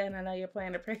can hear you, and I know you're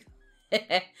playing the prank.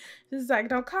 She's like,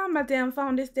 don't call my damn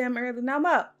phone this damn early. Now I'm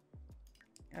up.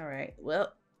 All right,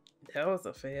 well, that was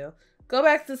a fail. Go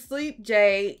back to sleep,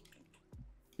 Jade.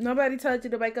 Nobody told you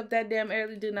to wake up that damn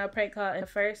early, do no prank call in the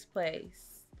first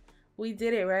place. We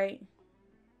did it, right?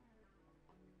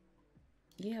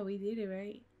 Yeah, we did it,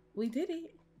 right? We did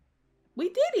it. We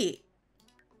did it.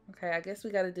 Okay, I guess we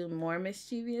gotta do more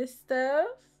mischievous stuff.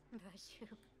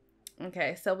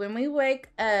 Okay, so when we wake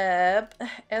up,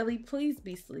 Ellie, please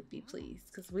be sleepy, please.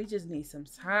 Because we just need some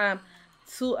time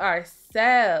to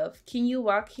ourselves. Can you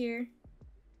walk here?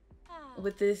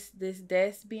 With this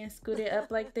desk being scooted up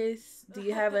like this? Do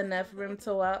you have enough room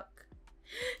to walk?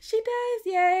 She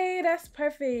does. Yay, that's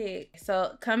perfect.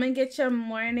 So come and get your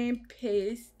morning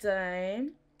piss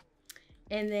done.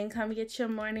 And then come get your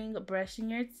morning brushing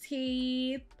your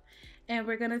teeth. And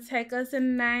we're going to take us a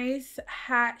nice,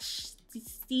 hot,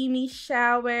 steamy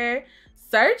shower.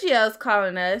 Sergio's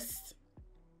calling us.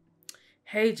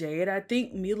 Hey, Jade, I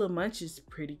think Mila Munch is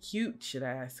pretty cute. Should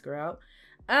I ask her out?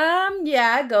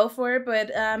 Yeah, go for it.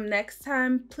 But next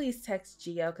time, please text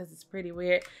Geo because it's pretty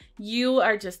weird. You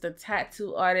are just a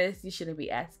tattoo artist. You shouldn't be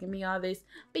asking me all this.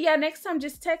 But yeah, next time,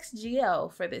 just text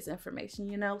Geo for this information,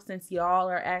 you know, since y'all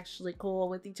are actually cool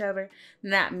with each other.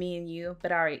 Not me and you.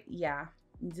 But all right, yeah.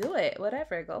 Do it.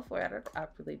 Whatever. Go for it. I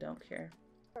really don't care.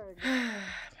 Oh my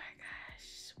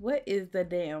gosh. What is the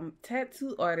damn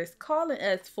tattoo artist calling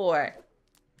us for?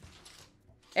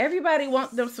 Everybody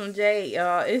wants them some Jade,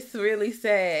 y'all. It's really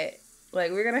sad.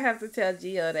 Like, we're going to have to tell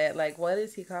Gio that. Like, what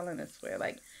is he calling us for?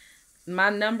 Like, my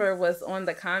number was on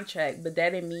the contract, but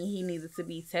that didn't mean he needed to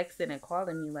be texting and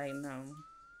calling me. Like, no.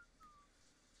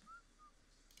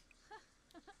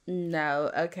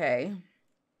 No. Okay.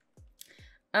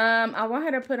 I want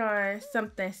her to put on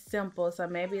something simple. So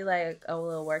maybe, like, a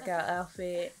little workout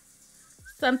outfit.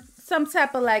 Some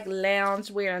type of like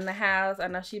lounge wear in the house. I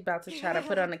know she's about to try to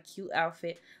put on a cute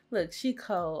outfit. Look, she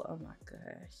cold. Oh my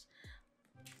gosh.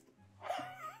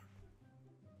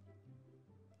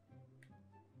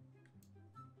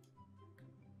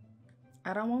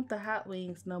 I don't want the hot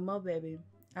wings no more, baby.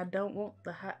 I don't want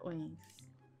the hot wings.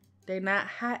 They're not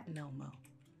hot no more.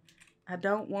 I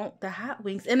don't want the hot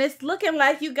wings. And it's looking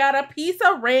like you got a piece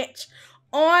of ranch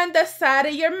on the side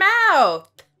of your mouth.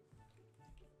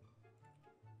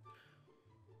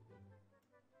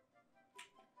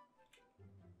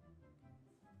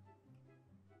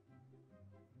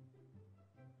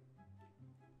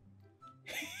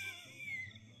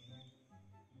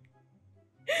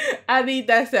 I need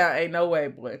that sound. Ain't no way,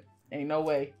 boy. Ain't no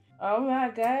way. Oh my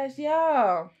gosh,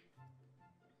 y'all.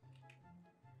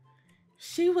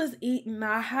 She was eating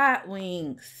our hot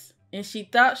wings. And she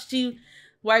thought she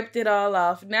wiped it all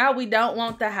off. Now we don't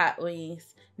want the hot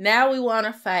wings. Now we want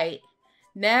to fight.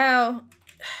 Now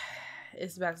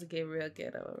it's about to get real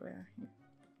ghetto around here.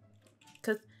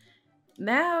 Because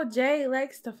now Jay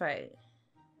likes to fight.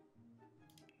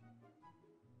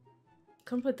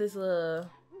 Come put this little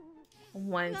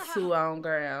 1-2 on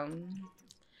ground.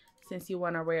 Since you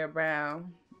want to wear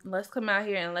brown. Let's come out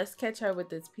here and let's catch her with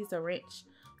this piece of wrench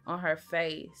on her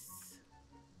face.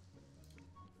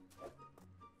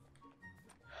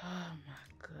 Oh my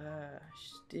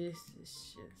gosh. This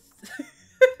is just...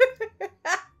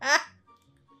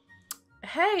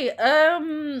 Hey,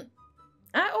 I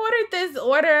ordered this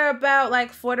order about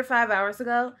like 4 to 5 hours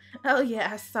ago. Oh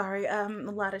yeah, sorry. A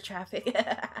lot of traffic. What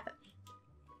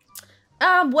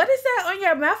is that on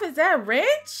your mouth? Is that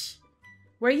wrench?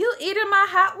 Were you eating my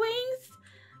hot wings?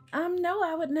 No,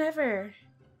 I would never.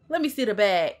 Let me see the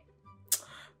bag.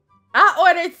 I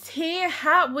ordered 10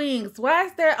 hot wings. Why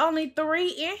is there only 3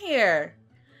 in here?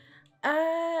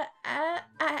 I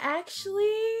actually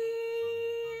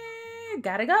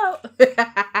gotta go.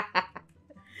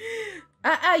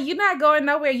 You're not going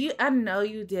nowhere. I know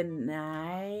you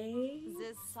deny.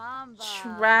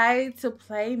 Try to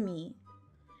play me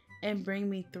and bring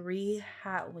me 3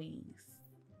 hot wings.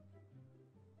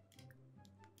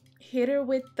 Hit her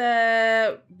with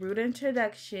the rude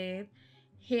introduction.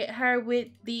 Hit her with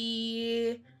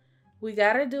the... We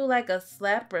gotta do like a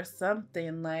slap or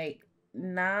something. Like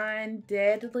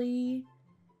non-deadly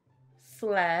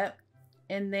slap.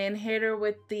 And then hit her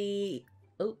with the...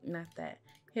 Oh, not that.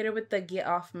 Hit her with the get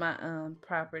off my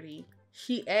property.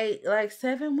 She ate like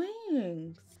 7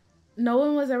 wings. No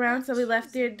one was around, so we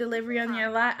left their delivery on your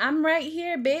lot. I'm right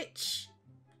here, bitch.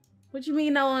 What you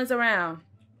mean no one's around?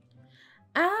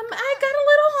 I got a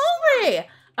little hungry.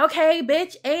 Okay,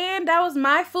 bitch, and that was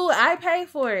my food. I paid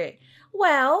for it.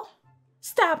 Well,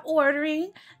 stop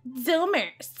ordering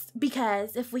Zoomers,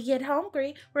 because if we get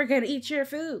hungry, we're gonna eat your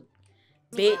food.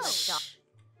 Bitch.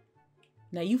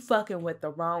 Now you fucking with the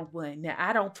wrong one. Now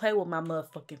I don't play with my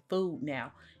motherfucking food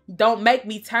now. Don't make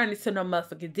me turn into no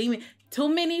motherfucking demon. Too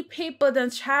many people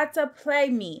done tried to play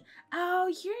me. Oh,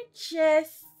 you're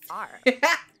just...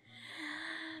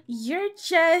 You're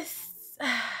just...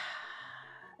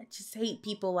 I just hate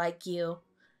people like you.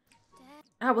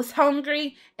 I was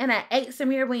hungry and I ate some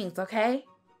of your wings, okay?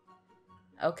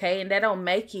 Okay, and that don't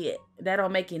make it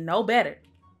no better.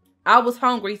 I was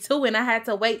hungry too and I had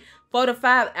to wait 4 to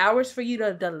 5 hours for you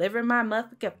to deliver my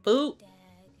motherfucking food.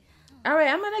 All right,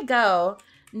 I'm gonna go.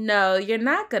 No, you're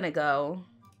not gonna go.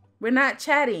 We're not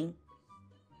chatting.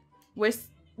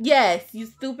 Yes, you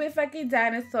stupid fucking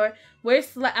dinosaur.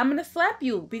 I'm gonna slap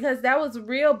you because that was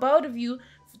real bold of you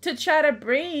to try to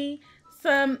bring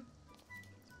some...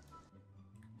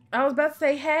 I was about to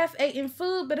say half-eaten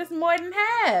food, but it's more than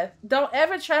half. Don't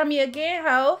ever try me again,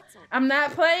 ho. I'm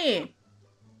not playing.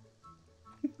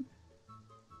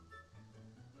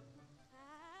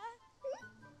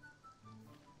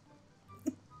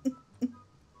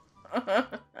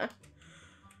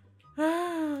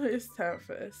 It's time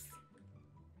for us.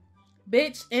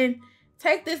 Bitch, and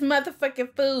take this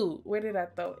motherfucking food. Where did I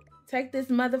throw it? Take this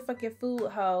motherfucking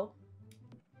food, ho.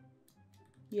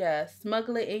 Yeah,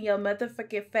 smuggle it in your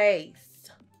motherfucking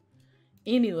face.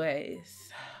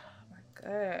 Anyways. Oh my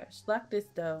gosh. Lock this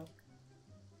door.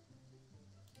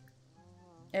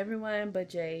 Everyone but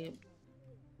Jade.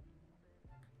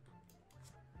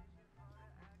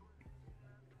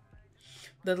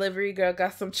 Delivery girl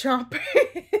got some chomper.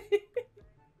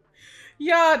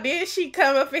 Y'all, then she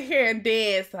come up in here and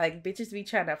dance. Like, bitches be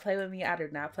trying to play with me. I do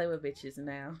not play with bitches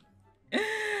now.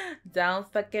 Don't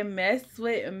fucking mess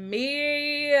with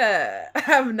me.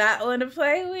 I'm not one to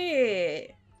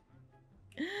play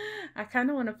with. I kind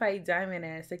of want to fight Diamond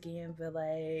Ass again, but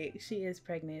like, she is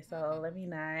pregnant, so let me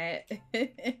not.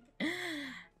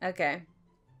 Okay.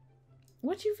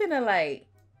 What you finna light?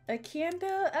 A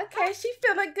candle? Okay, she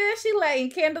feeling good. She lighting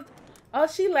candles. Oh,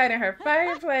 she lighting her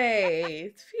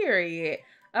fireplace. Period.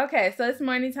 Okay, so it's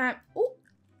morning time. Ooh.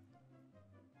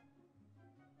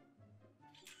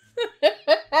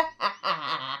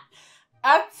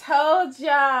 I told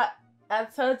y'all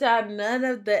none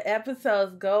of the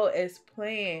episodes go as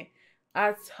planned.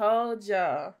 I told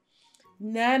y'all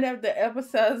none of the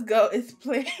episodes go as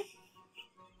planned.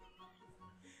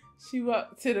 She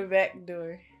walked to the back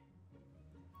door.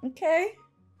 Okay.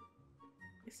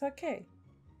 It's okay.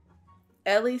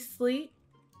 Ellie sleep.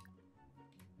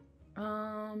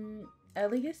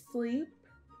 Ellie is asleep.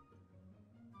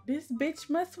 This bitch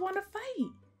must want to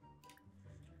fight.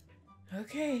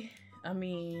 Okay. I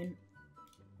mean,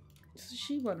 what's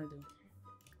she want to do?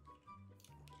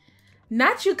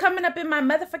 Not you coming up in my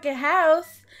motherfucking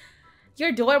house.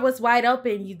 Your door was wide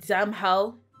open, you dumb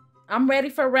hoe. I'm ready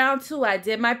for round 2. I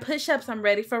did my push-ups. I'm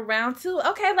ready for round 2.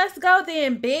 Okay, let's go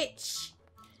then, bitch.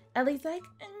 Ellie's like,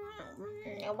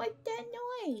 what's that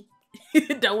noise?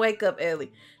 Don't wake up,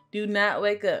 Ellie. Do not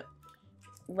wake up.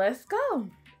 Let's go.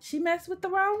 She messed with the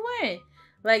wrong one.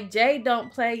 Like, Jade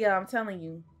don't play, y'all. I'm telling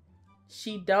you.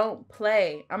 She don't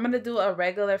play. I'm going to do a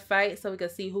regular fight so we can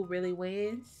see who really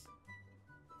wins.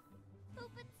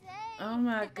 Oh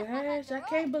my gosh. I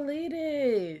can't believe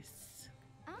this.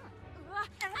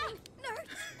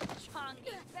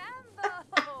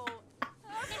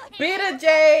 Beat her,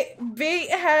 Jade.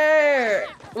 Beat her.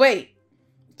 Wait.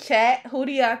 Chat, who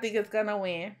do y'all think is gonna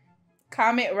win?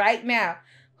 Comment right now.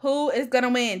 Who is gonna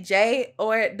win, Jade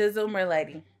or the Zoomer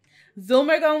lady?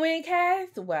 Zoomer gonna win, Cass?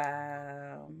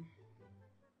 Wow.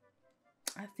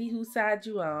 I see whose side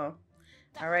you on.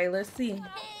 All right, let's see.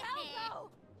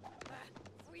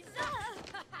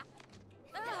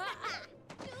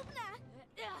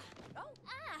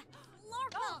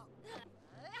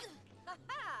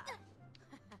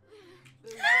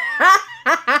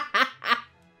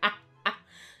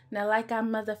 Now, like I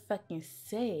motherfucking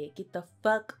said, get the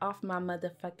fuck off my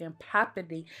motherfucking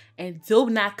property and do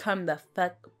not come the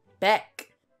fuck back.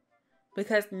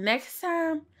 Because next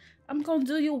time, I'm gonna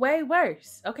do you way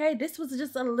worse, okay? This was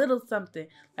just a little something.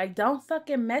 Like, don't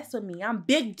fucking mess with me. I'm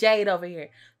Big Jade over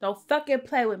here. Don't fucking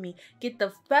play with me. Get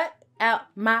the fuck out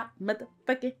my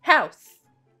motherfucking house.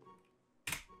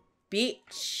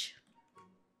 Bitch.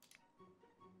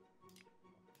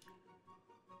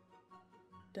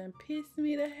 Done pissed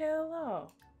me the hell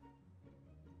off.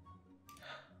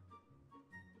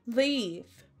 Leave.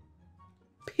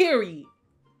 Period.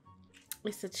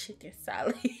 It's a chicken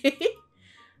salad.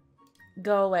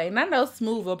 Go away. Not no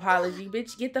smooth apology,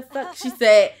 bitch. Get the fuck, she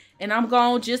said. And I'm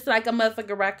gone just like a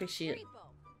motherfucking rocket ship.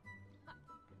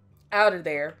 Out of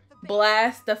there.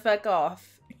 Blast the fuck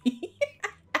off.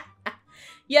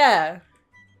 Yeah.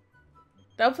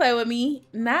 Don't play with me.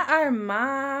 Not our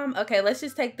mom. Okay, let's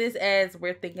just take this as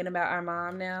we're thinking about our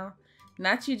mom now.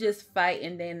 Not you just fight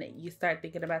and then you start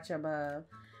thinking about your mom.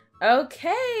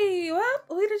 Okay,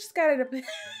 well, we just got it up. It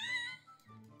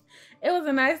was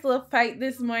a nice little fight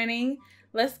this morning.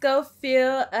 Let's go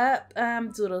fill up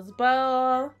Doodle's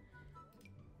bowl.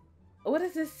 What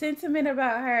is this sentiment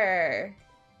about her?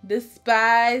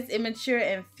 Despised, immature,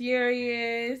 and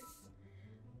furious.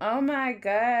 Oh my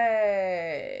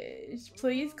gosh.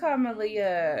 Please call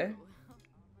Malia.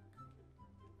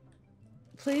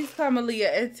 Please call Malia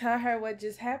and tell her what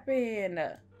just happened.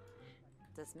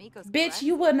 Bitch,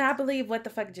 you will not believe what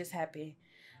the fuck just happened.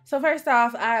 So first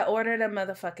off, I ordered a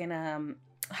motherfucking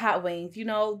hot wings. You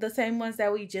know, the same ones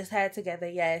that we just had together.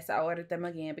 Yes, I ordered them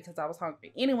again because I was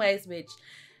hungry. Anyways, bitch,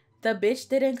 the bitch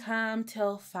didn't come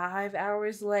till 5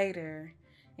 hours later.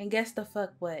 And guess the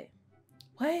fuck what?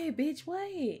 Wait, bitch,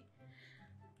 wait.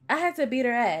 I had to beat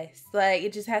her ass. Like,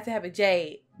 it just had to happen.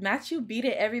 Jade, not you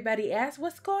beating everybody's ass.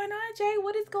 What's going on, Jade?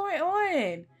 What is going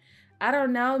on? I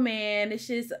don't know, man. It's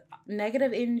just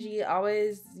negative energy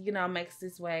always, you know, makes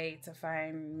its way to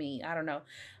find me. I don't know.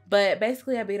 But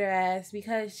basically, I beat her ass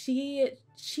because she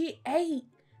ate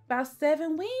about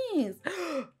 7 wings.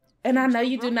 And I know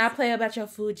you do not play about your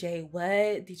food, Jade.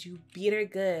 What? Did you beat her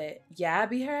good? Yeah, I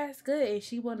beat her ass good, and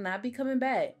she will not be coming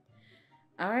back.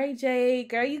 All right, Jade.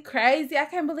 Girl, you crazy. I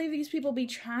can't believe these people be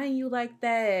trying you like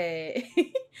that.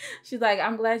 She's like,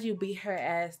 I'm glad you beat her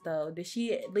ass, though. Did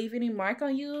she leave any mark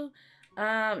on you?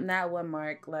 Not one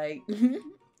mark. Like,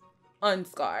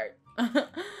 unscarred.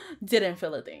 Didn't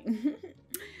feel a thing.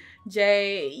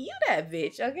 Jay, you that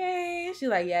bitch, okay? She's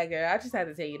like, yeah, girl, I just had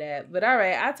to tell you that. But all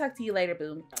right, I'll talk to you later,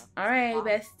 boo. All right,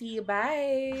 bestie,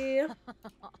 bye.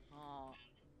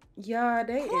 Y'all,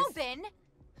 they is...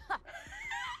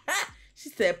 She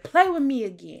said, play with me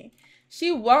again.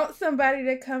 She wants somebody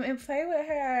to come and play with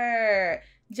her.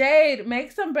 Jade,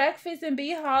 make some breakfast and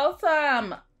be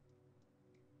wholesome.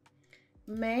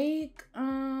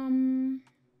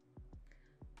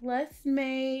 Let's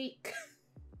make...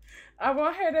 I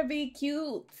want her to be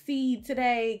cutesy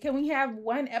today. Can we have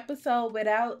one episode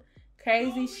without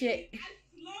crazy shit? I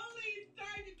slowly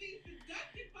started to be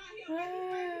seducted by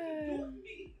him.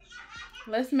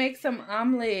 Let's make some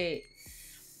omelets.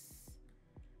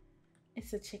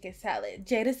 It's a chicken salad.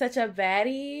 Jade is such a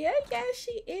baddie. Yeah,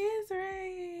 she is,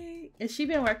 right? And she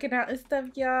been working out and stuff,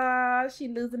 y'all. She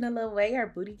losing a little weight. Her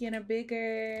booty getting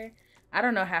bigger. I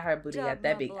don't know how her booty got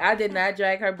that big. I did not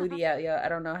drag her booty out, y'all. I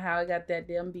don't know how it got that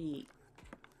damn big.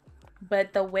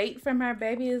 But the weight from her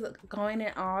baby is going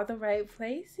in all the right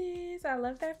places. I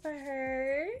love that for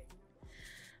her.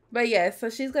 But yeah, so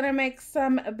she's gonna make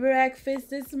some breakfast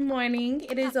this morning.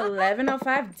 It is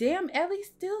 11:05. Damn, Ellie's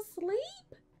still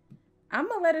asleep. I'm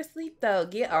gonna let her sleep though.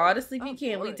 Get all the sleep you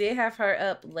can. We did have her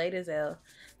up late as hell.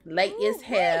 Late as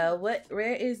hell.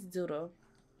 Where is Doodle?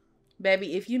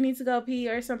 Baby, if you need to go pee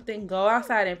or something, go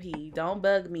outside and pee. Don't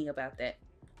bug me about that.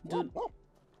 Dude,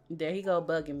 there he go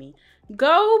bugging me.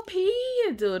 Go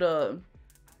pee, Doodle.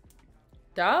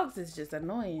 Dogs is just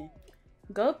annoying.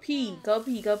 Go pee. Go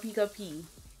pee. Go pee. Go pee.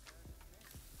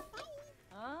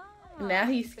 Now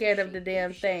he's scared of the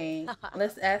damn thing.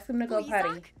 Let's ask him to go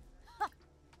potty.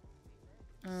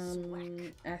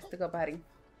 Ask to go potty.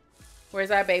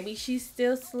 Where's our baby? She's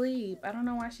still asleep. I don't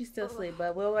know why she's still asleep,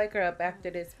 but we'll wake her up after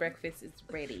this breakfast is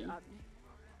ready.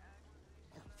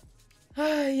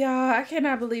 Y'all, I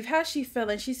cannot believe how she's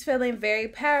feeling. She's feeling very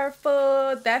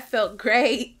powerful. That felt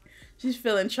great. She's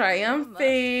feeling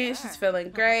triumphant. She's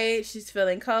feeling great. She's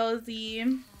feeling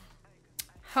cozy.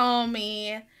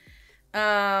 Homie.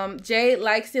 Jade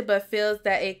likes it, but feels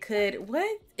that it could,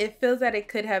 It feels that it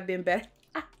could have been better.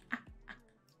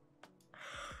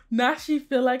 Now she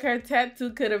feel like her tattoo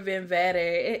could have been better.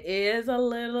 It is a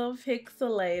little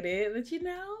pixelated, but you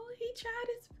know,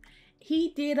 he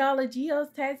did all of Geo's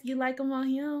tats. You like them on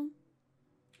him?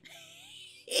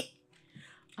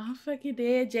 I'm fucking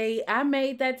dead, Jade. I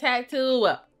made that tattoo.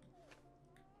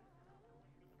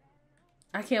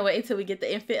 I can't wait until we get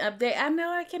the infant update. I know,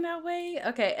 I cannot wait.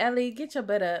 Okay, Ellie, get your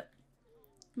butt up.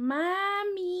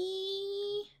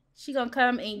 Mommy. She gonna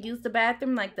come and use the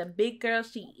bathroom like the big girl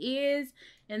she is.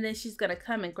 And then she's gonna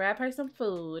come and grab her some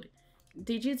food.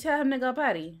 Did you tell him to go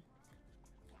potty?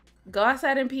 Go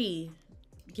outside and pee.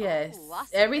 Yes.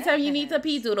 Every time you need to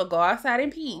pee, Doodle, go outside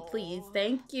and pee, please.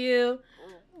 Thank you.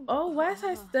 Oh, why is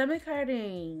her stomach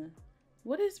hurting?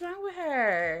 What is wrong with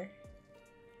her?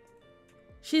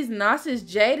 She's nauseous.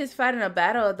 Jade is fighting a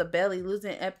battle of the belly,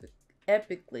 losing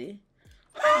epically.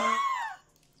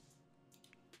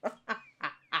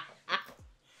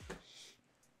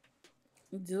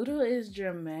 Doodle is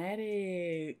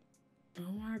dramatic.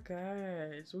 Oh my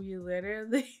gosh.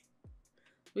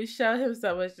 We showed him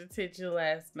so much attention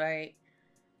last night.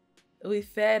 We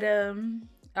fed him.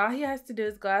 All he has to do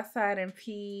is go outside and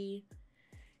pee.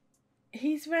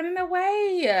 He's running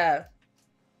away.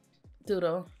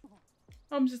 Doodle.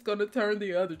 I'm just gonna turn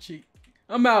the other cheek.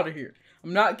 I'm out of here.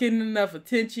 I'm not getting enough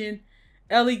attention.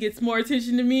 Ellie gets more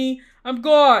attention than me. I'm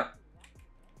gone.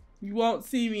 You won't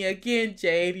see me again,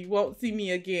 Jade. You won't see me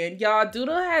again. Y'all,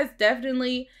 Doodle has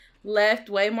definitely left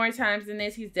way more times than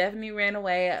this. He's definitely ran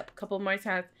away a couple more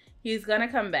times. He's gonna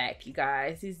come back, you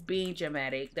guys. He's being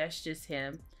dramatic. That's just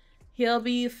him. He'll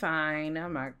be fine. Oh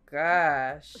my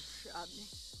gosh.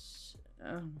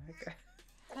 Oh my god.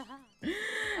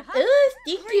 Ooh,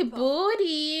 stinky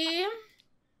booty.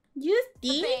 You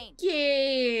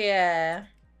stinky.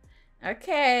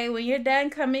 Okay, when you're done,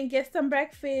 come and get some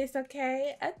breakfast,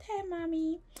 okay? Okay,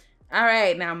 mommy. All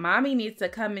right, now mommy needs to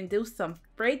come and do some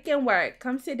freaking work.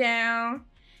 Come sit down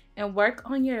and work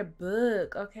on your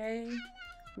book, okay?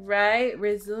 Right?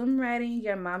 Resume writing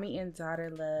your mommy and daughter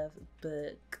love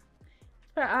book.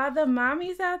 For all the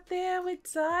mommies out there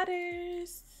with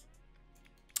daughters.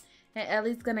 And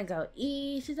Ellie's gonna go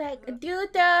eat. She's like,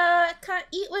 Duda, come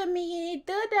eat with me,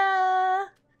 Duda.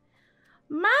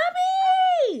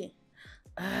 Mommy!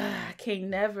 I can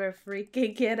never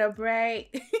freaking get a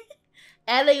break.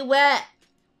 Ellie, what?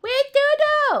 Where's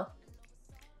Doodle?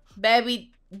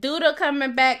 Baby, Doodle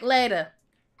coming back later.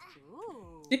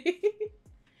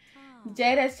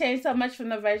 Jade has changed so much from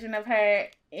the version of her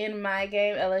in my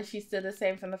game. Ella, she's still the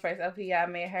same from the first LP I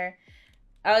made her.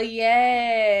 Oh,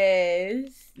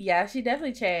 yes. Yeah, she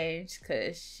definitely changed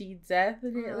because she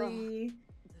definitely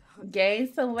gained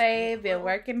some weight, been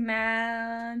working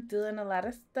out, doing a lot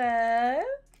of stuff.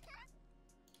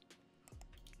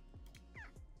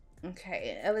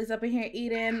 Okay, Ellie's up in here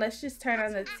eating. Let's just turn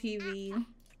on the TV.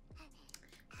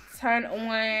 Turn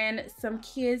on some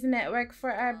Kids Network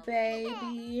for our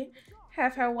baby.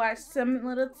 Have her watch some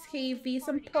little TV,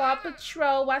 some Paw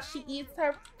Patrol while she eats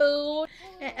her food.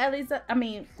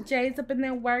 And Jade's up in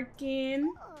there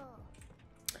working.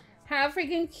 How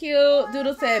freaking cute.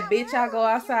 Doodle said, bitch, I'll go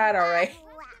outside, all right.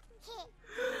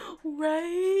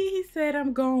 Right? He said,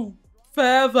 I'm gone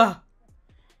forever.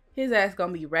 His ass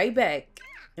gonna be right back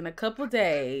in a couple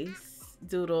days,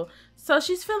 Doodle. So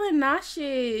she's feeling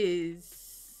nauseous.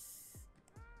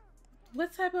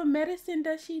 What type of medicine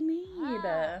does she need?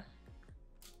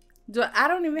 I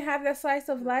don't even have that slice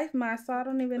of life mod, so I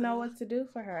don't even know what to do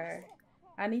for her.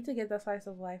 I need to get the slice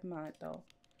of life mod, though.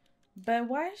 But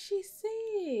why is she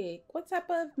sick? What type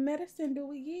of medicine do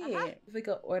we get? If we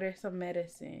could order some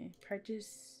medicine,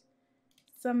 purchase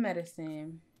some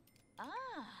medicine,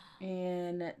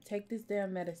 and take this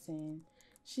damn medicine.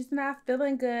 She's not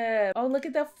feeling good. Oh, look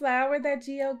at the flower that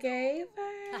Gio gave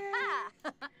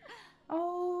her.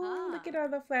 Oh, look at all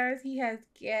the flowers he has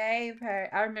gave her.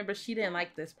 I remember she didn't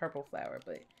like this purple flower,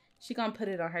 but she gonna put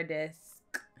it on her desk.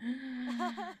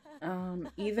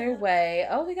 Either way.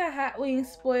 Oh, we got hot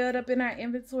wings spoiled up in our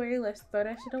inventory. Let's throw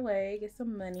that shit away. Get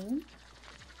some money.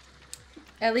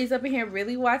 Ellie's up in here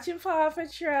really watching Paw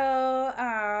Patrol. Oh,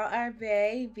 our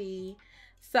baby.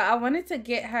 So I wanted to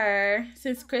get her,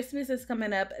 since Christmas is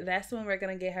coming up, that's when we're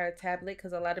going to get her a tablet.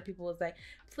 Because a lot of people was like,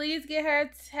 please get her a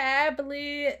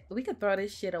tablet. We could throw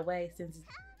this shit away since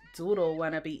Doodle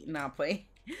want to be, nah, play.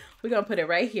 We're going to put it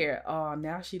right here. Oh,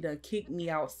 now she done kicked me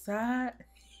outside.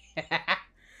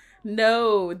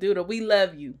 No, Doodle, we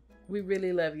love you. We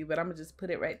really love you. But I'm going to just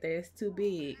put it right there. It's too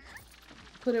big.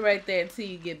 Put it right there until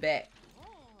you get back.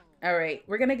 All right,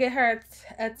 we're gonna get her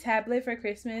a tablet for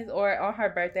Christmas or on her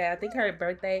birthday. I think her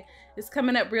birthday is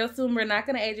coming up real soon. We're not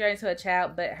gonna age her into a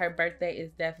child, but her birthday is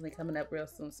definitely coming up real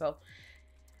soon. So,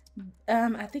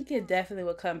 I think it definitely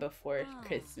will come before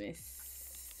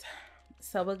Christmas.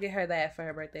 So we'll get her that for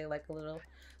her birthday, like a little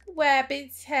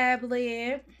Wabbit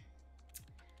tablet.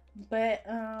 But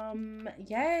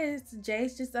yes,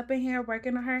 Jay's just up in here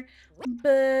working on her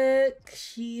book.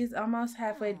 She's almost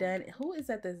halfway done. Who is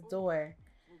at this door?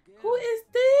 Who is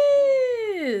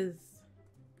this?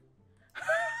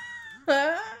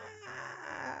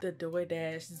 The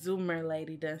DoorDash Zoomer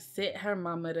lady done sent her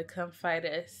mama to come fight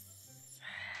us.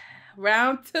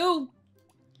 Round 2.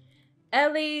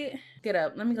 Ellie, get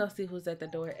up. Let me go see who's at the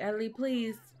door. Ellie,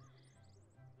 please.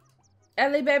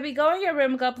 Ellie, baby, go in your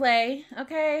room. Go play.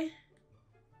 Okay?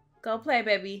 Go play,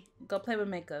 baby. Go play with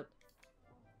makeup.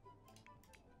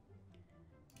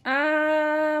 Who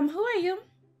are you?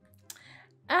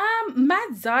 My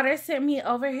daughter sent me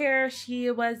over here.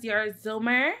 She was your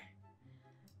Zoomer.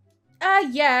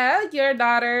 Yeah, your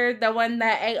daughter, the one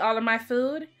that ate all of my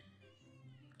food.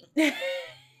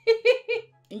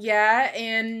 Yeah,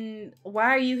 and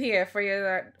why are you here for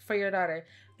your daughter?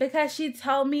 Because she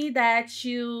told me that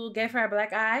you gave her a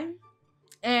black eye,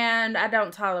 and I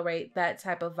don't tolerate that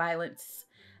type of violence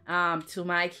to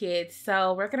my kids.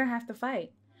 So we're gonna have to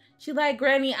fight. She like,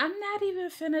 Granny, I'm not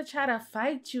even finna try to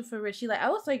fight you for real. She like,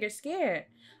 oh, so you're scared.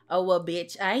 Oh, well,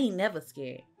 bitch, I ain't never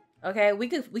scared. Okay, we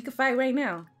could fight right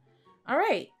now. All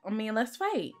right, I mean, let's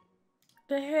fight.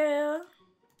 The hell?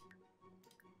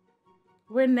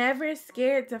 We're never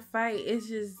scared to fight. It's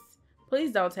just,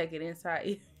 please don't take it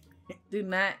inside. Do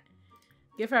not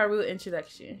give her a real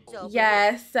introduction.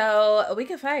 Yeah, so we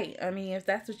could fight. I mean, if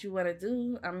that's what you want to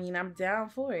do, I mean, I'm down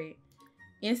for it.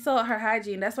 Insult her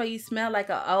hygiene. That's why you smell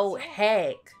like an old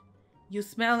hag. You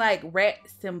smell like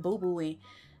rats and boo-boo and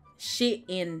shit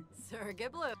and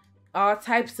all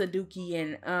types of dookie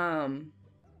and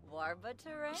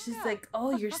she's like,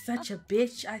 oh, you're such a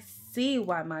bitch. I see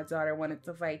why my daughter wanted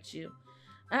to fight you.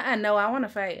 No, I want to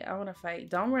fight. I want to fight.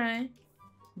 Don't run.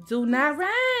 Do not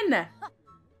run.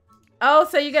 Oh,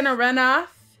 so you're gonna run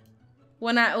off?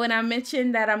 When I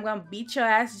mentioned that I'm gonna beat your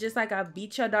ass just like I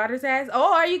beat your daughter's ass.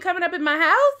 Oh, are you coming up in my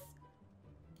house?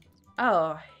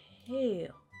 Oh,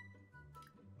 hell.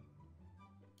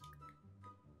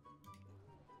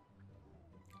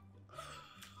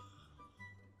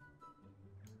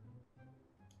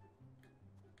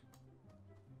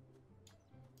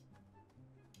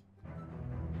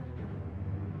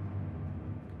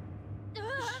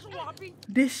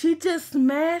 Did she just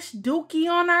smash Dookie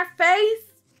on our face?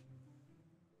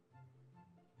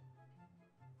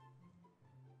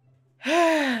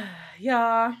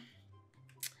 Y'all,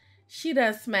 she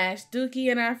done smashed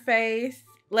Dookie in our face.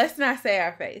 Let's not say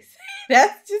our face.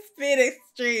 That's just been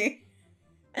extreme.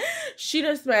 She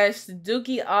done smashed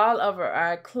Dookie all over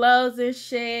our clothes and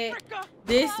shit.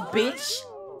 This bitch.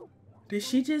 Did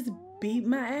she just beat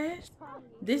my ass?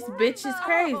 This bitch is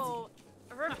crazy.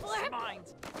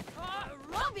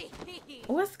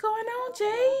 What's going on,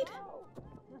 Jade?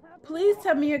 Please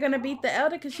tell me you're gonna beat the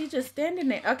elder because she's just standing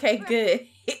there. Okay, good.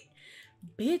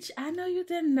 Bitch, I know you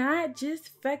did not just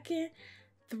fucking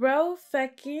throw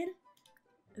fucking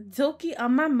Dookie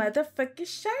on my motherfucking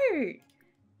shirt.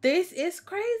 This is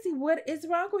crazy. What is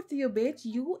wrong with you, bitch?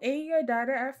 You and your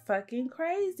daughter are fucking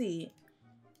crazy.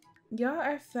 Y'all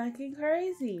are fucking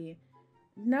crazy.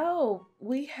 No,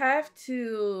 we have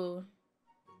to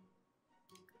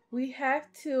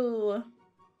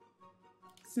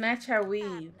snatch her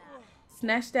weave.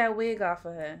 Snatch that wig off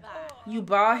of her. You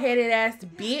bald-headed ass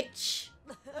bitch.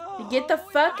 Get the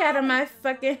fuck out of my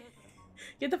fucking...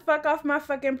 Get the fuck off my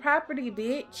fucking property,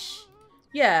 bitch.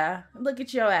 Yeah, look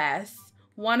at your ass.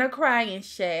 Wanna cry and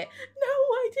shit. No,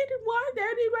 I didn't want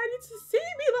anybody to see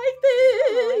me like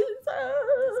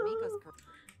this.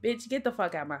 Bitch, get the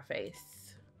fuck out my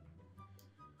face.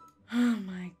 Oh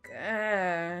my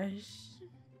gosh.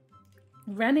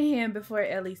 Run in here before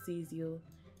Ellie sees you.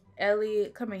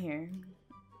 Ellie, come in here.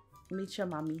 Meet your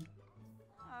mommy.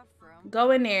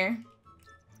 Go in there.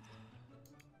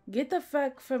 Get the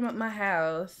fuck from my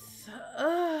house.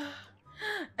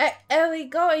 Hey, Ellie,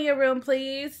 go in your room,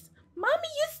 please. Mommy,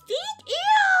 you stink. Ew,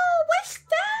 what's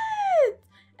that?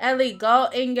 Ellie, go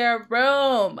in your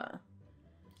room.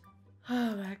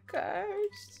 Oh my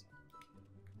gosh.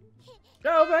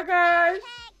 Oh my gosh.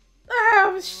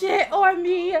 Oh shit on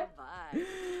me.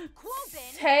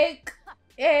 Take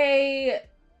a...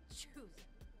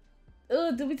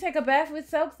 Ooh, do we take a bath with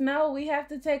soaps? No, we have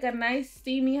to take a nice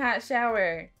steamy hot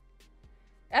shower.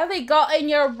 Ellie, go in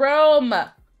your room. Oh,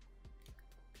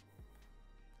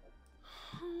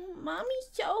 Mommy's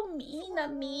so mean to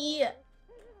me.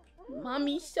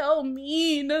 Mommy's so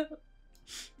mean.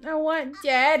 I want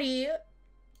Daddy.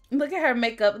 Look at her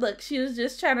makeup. Look, she was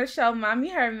just trying to show Mommy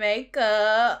her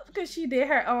makeup because she did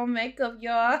her own makeup,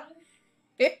 y'all.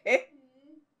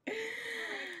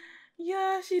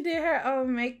 Yeah, she did her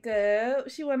own makeup.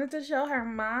 She wanted to show her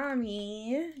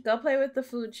Mommy. Go play with the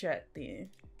food truck then.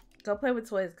 Go play with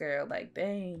toys, girl. Like,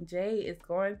 dang, Jay is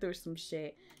going through some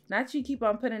shit. Not you keep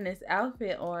on putting this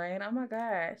outfit on. Oh my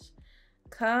gosh.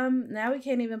 Come. Now we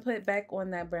can't even put back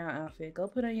on that brown outfit. Go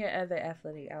put on your other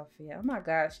athletic outfit. Oh my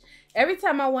gosh. Every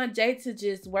time I want Jay to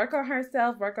just work on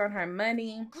herself, work on her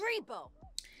money,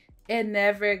 it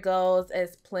never goes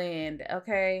as planned,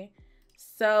 okay?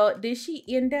 So, did she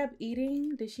end up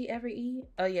eating? Did she ever eat?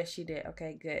 Oh, yes, she did.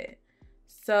 Okay, good.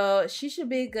 So, she should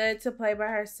be good to play by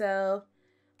herself.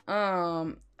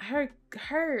 Her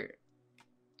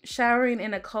showering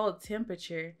in a cold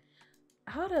temperature.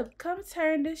 Hold up, come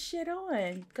turn this shit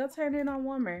on. Go turn it on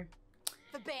warmer.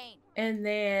 And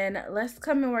then let's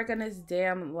come and work on this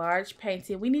damn large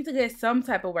painting. We need to get some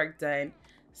type of work done.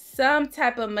 Some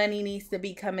type of money needs to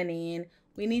be coming in.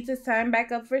 We need to sign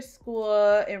back up for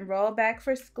school, enroll back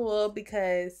for school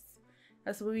because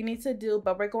that's what we need to do.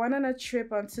 But we're going on a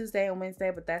trip on Tuesday and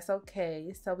Wednesday, but that's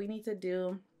okay. So we need to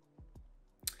do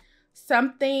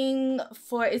something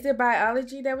for, is it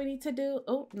biology that we need to do?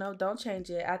 Oh, no, don't change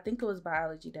it. I think it was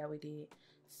biology that we did.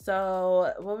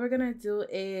 So what we're going to do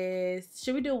is,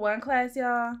 should we do one class,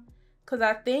 y'all? Because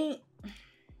I think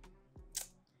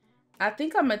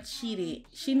I'm going to cheat it.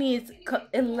 She needs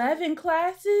 11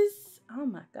 classes. Oh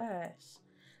my gosh.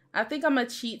 I think I'm going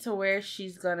to cheat to where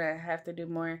she's going to have to do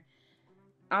more.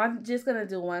 I'm just going to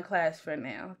do one class for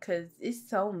now because it's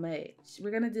so much.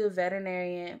 We're going to do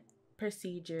veterinarian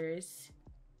procedures.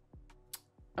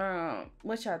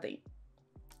 What y'all think?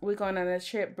 We're going on a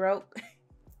trip broke.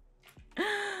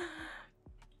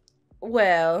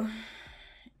 Well,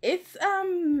 it's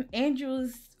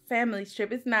Andrew's family's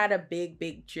trip. It's not a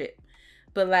big trip.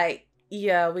 But like,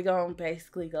 yeah, we're going to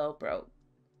basically go broke.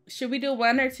 Should we do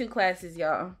 1 or 2 classes,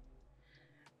 y'all?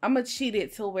 I'm going to cheat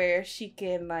it to where she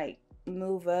can like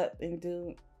move up and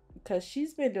do, because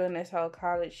she's been doing this whole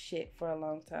college shit for a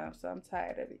long time. So I'm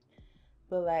tired of it.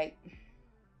 But like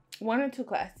 1 or 2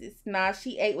 classes. Nah,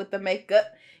 she ate with the makeup.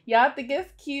 Y'all think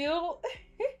it's cute?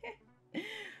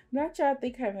 Not y'all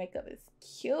think her makeup is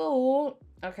cute.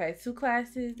 Okay, 2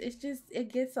 classes. It's just,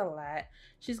 it gets a lot.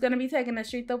 She's going to be taking a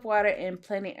Street of Water and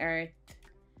Planet Earth.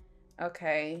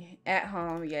 Okay, at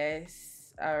home,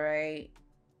 yes. All right.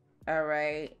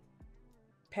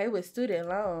 Pay with student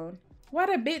loan. Why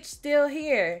the bitch still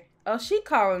here? Oh, she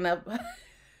calling up.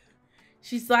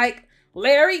 She's like,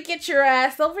 Larry, get your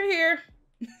ass over here.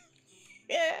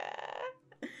 Yeah.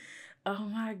 Oh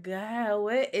my God,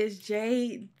 what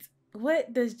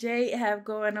does Jade have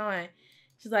going on?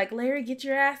 She's like, Larry, get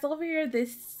your ass over here.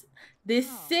 This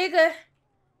Sigga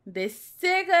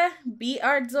beat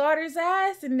our daughter's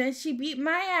ass and then she beat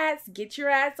my ass. Get your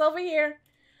ass over here.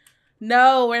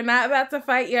 No, we're not about to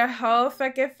fight your whole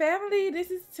fucking family. This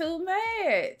is too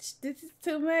much. This is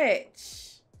too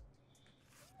much.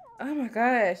 Oh my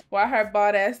gosh. Why her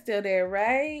bald ass still there,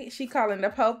 right? She calling the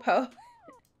popo.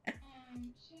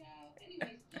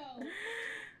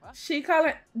 She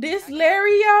calling this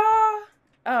Larry, y'all?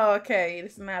 Oh, okay.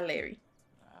 This is not Larry.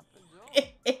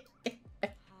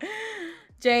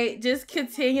 Jay, just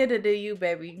continue to do you,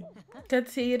 baby.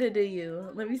 Continue to do you.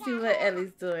 Let me see what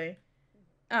Ellie's doing.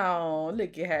 Oh,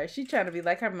 look at her. She trying to be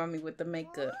like her mommy with the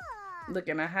makeup.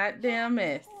 Looking a hot damn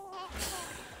mess.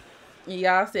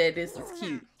 Y'all said this was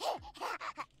cute.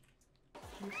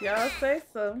 If y'all say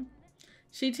so.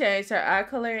 She changed her eye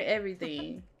color and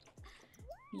everything.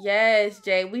 Yes,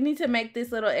 Jade. We need to make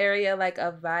this little area like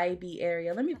a vibey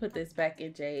area. Let me put this back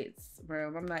in Jade's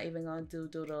room. I'm not even gonna do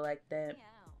doodle like that.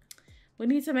 We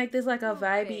need to make this like a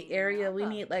vibey area. We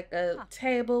need like a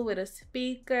table with a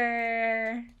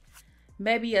speaker.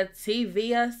 Maybe a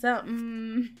TV or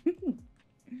something.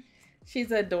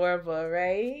 She's adorable,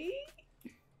 right?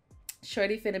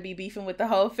 Shorty finna be beefing with the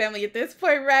whole family at this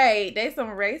point, right? They some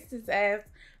racist ass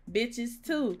bitches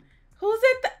too. Who's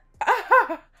at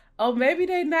the... Oh, maybe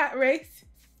they not racist.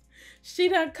 She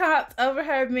done copped over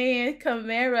her man,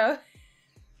 Camaro.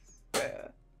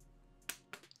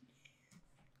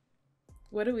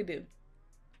 What do we do?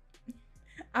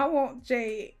 I want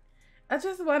Jade. I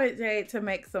just wanted Jade to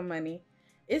make some money.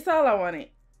 It's all I wanted.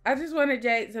 I just wanted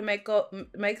Jade to make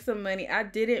some money. I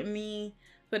didn't mean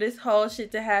for this whole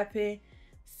shit to happen.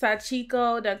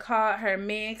 Sachiko done called her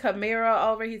man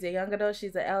Camaro over. He's a young adult.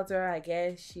 She's an elder, I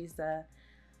guess. She's a...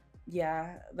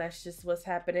 Yeah, that's just what's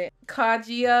happening.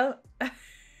 Kajia.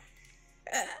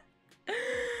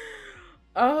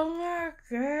 Oh my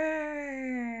gosh.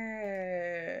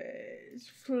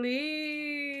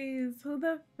 Please. Who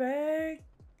the fuck?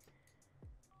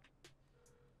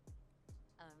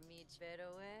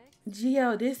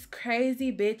 Gio, this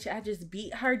crazy bitch. I just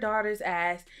beat her daughter's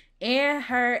ass and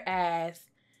her ass.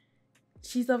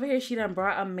 She's over here. She done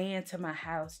brought a man to my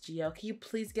house, Gio. Can you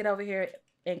please get over here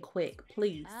and quick,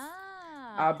 please?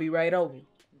 I'll be right over.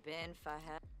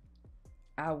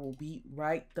 I will be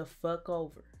right the fuck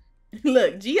over.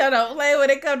 Look, Gio don't play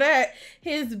when it come to her.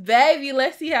 His baby.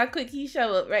 Let's see how quick he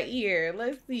show up right here.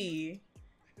 Let's see.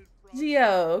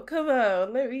 Gio, come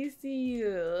on. Let me see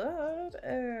you. Hold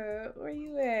up. Where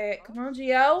you at? Come on,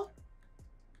 Gio.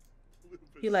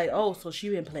 He like, oh, so she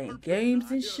been playing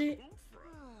games and shit?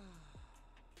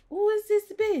 Who is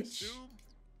this bitch?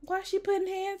 Why she putting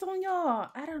hands on y'all?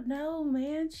 I don't know,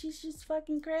 man. She's just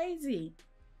fucking crazy.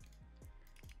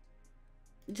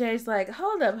 Jay's like,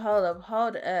 hold up.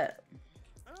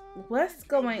 What's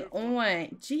going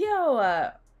on?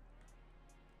 Gio.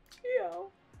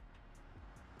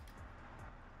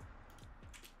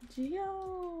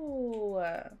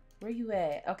 Where you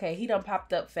at? Okay, he done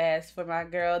popped up fast for my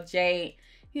girl, Jade.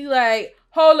 He like,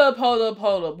 hold up.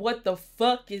 What the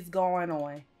fuck is going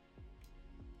on?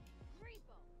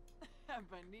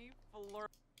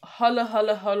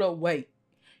 Holla, wait.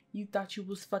 You thought you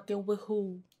was fucking with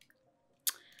who?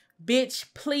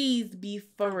 Bitch, please be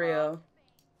for real.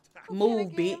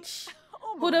 Move, bitch.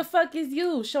 Who the fuck is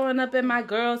you showing up at my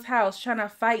girl's house trying to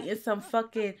fight in some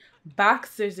fucking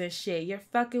boxers and shit? You're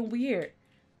fucking weird.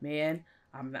 Man,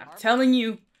 I'm not telling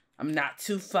you. I'm not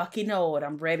too fucking old.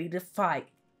 I'm ready to fight.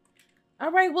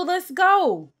 All right, well, let's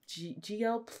go.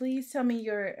 Gio, please tell me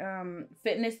your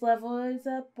fitness level is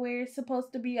up where it's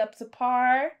supposed to be, up to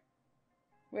par.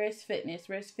 Where's fitness?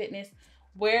 Where is fitness?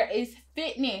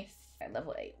 At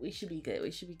level 8. We should be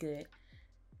good.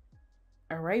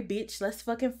 All right, bitch, let's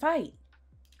fucking fight.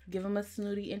 Give him a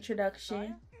snooty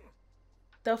introduction.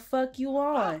 The fuck you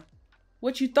on?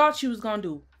 What you thought you was gonna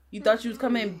do? You thought you was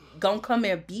gonna come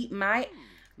and beat my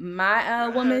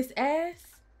woman's ass?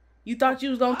 You thought you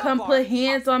was gonna come put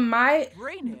hands on my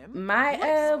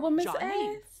woman's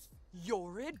ass?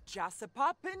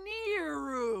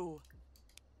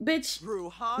 Bitch,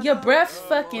 your breath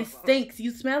fucking stinks.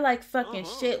 You smell like fucking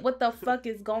shit. What the fuck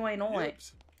is going on?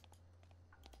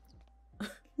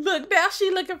 Look, now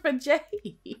she looking for Jay.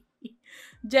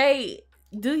 Jay,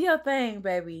 do your thing,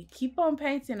 baby. Keep on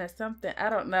painting or something.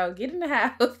 I don't know. Get in the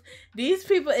house. These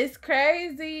people is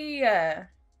crazy.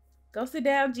 Go sit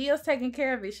down. Gio's taking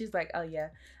care of it. She's like, oh yeah,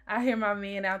 I hear my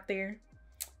man out there.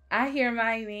 I hear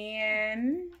my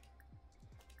man.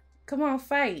 Come on,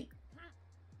 fight.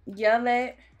 Yell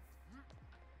at.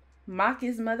 Mock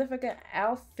his motherfucking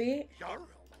outfit.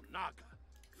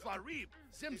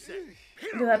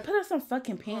 Dude, I put on some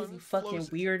fucking pants, you fucking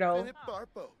weirdo.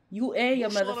 You and your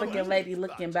motherfucking lady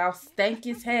looking about stank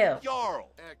as hell.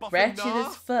 Ratchet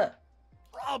as fuck.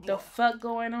 The fuck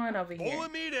going on over here?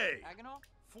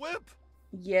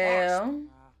 Yeah.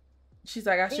 She's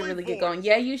like, I should really get going.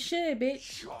 Yeah, you should,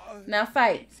 bitch. Now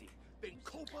fight.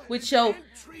 With your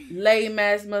lame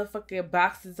ass motherfucking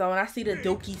boxes on. I see the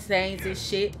dookie stains and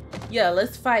shit. Yeah,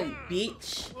 let's fight,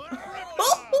 bitch.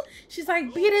 She's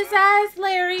like, beat his ass,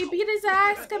 Larry. Beat his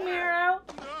ass, Camaro.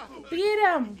 Beat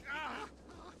him.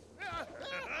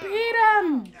 Beat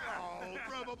him.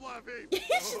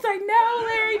 She's like, no,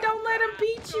 Larry, don't let him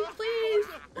beat you, please.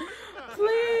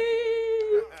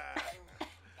 Please.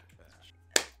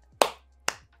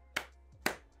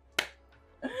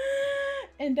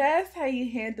 And that's how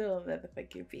you handle a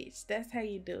motherfucking bitch. That's how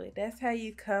you do it. That's how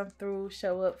you come through,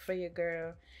 show up for your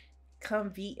girl. Come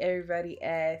beat everybody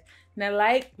ass. Now,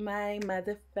 like my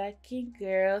motherfucking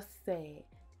girl said,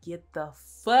 get the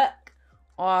fuck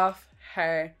off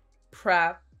her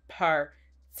property.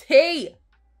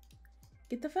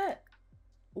 Get the fuck.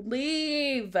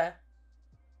 Leave.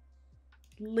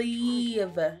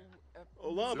 Leave.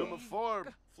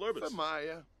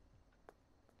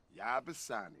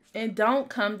 And don't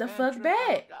come the fuck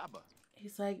back.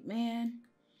 He's like, man,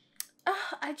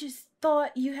 I just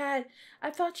thought I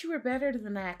thought you were better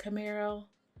than that, Camaro.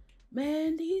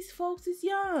 Man, these folks is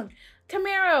young.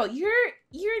 Camaro,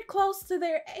 you're close to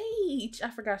their age.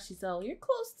 I forgot she's old. You're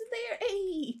close to their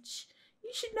age.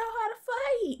 You should know how to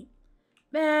fight.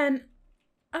 Man,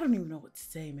 I don't even know what to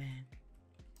say, man.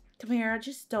 Camaro,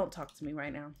 just don't talk to me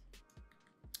right now.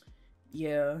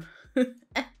 Yeah.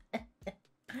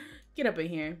 Get up in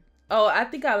here. Oh, I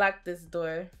think I locked this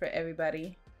door for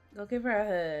everybody. Go give her a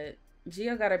hug.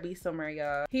 Gio gotta be somewhere,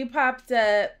 y'all. He popped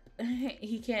up.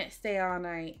 He can't stay all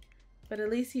night. But at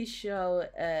least he showed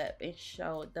up and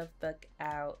showed the fuck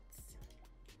out.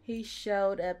 He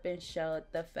showed up and showed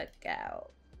the fuck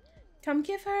out. Come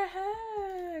give her a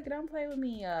hug. Don't play with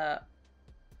me up.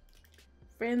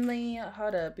 Friendly.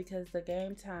 Hold up, because the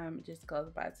game time just goes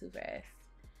by too fast.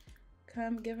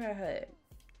 Come give her a hug.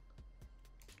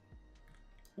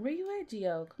 Where you at,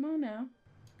 Gio? Come on now.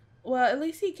 Well, at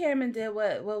least he came and did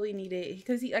what we needed.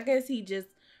 Because I guess he just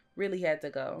really had to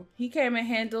go. He came and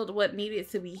handled what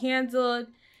needed to be handled.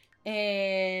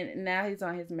 And now he's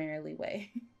on his merrily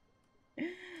way.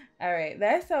 Alright,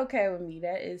 that's okay with me.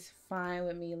 That is fine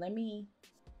with me.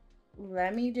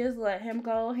 Let me just let him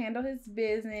go handle his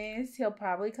business. He'll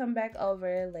probably come back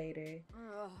over later.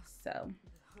 So,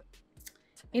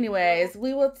 anyways,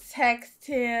 we will text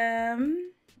him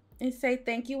and say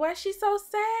thank you. Why is she so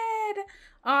sad?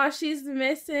 Oh, she's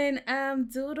missing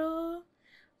Doodle.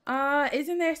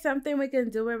 Isn't there something we can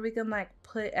do where we can like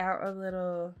put out a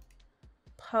little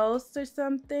post or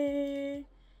something?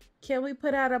 Can we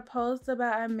put out a post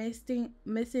about a missing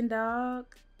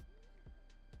dog?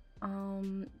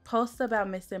 Post about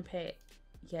missing pet.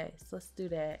 Yes, let's do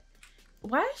that.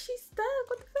 Why is she stuck?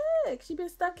 What the fuck? She been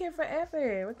stuck here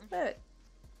forever. What the fuck?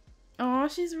 Oh,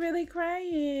 she's really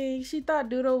crying. She thought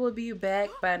Doodle would be back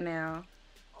by now.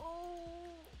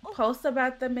 Post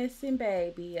about the missing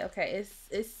baby. Okay,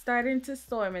 it's starting to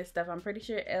storm and stuff. I'm pretty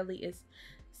sure Ellie is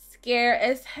scared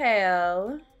as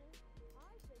hell.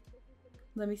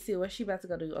 Let me see what she about to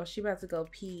go do. Oh, she about to go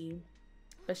pee.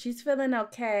 But she's feeling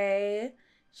okay.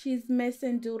 She's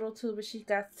missing Doodle too, but she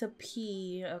got to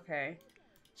pee. Okay.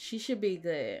 She should be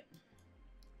good.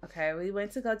 Okay, we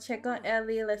went to go check on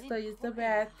Ellie. Let's go use the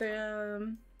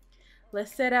bathroom.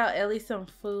 Let's set out Ellie some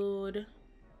food.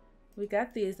 We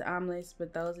got these omelets,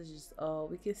 but those are just, oh,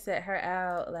 we can set her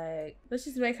out, like, let's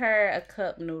just make her a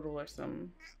cup noodle or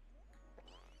something.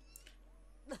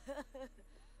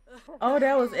 Oh,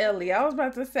 that was Ellie. I was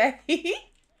about to say.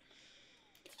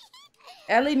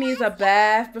 Ellie needs a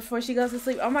bath before she goes to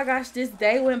sleep. Oh my gosh, this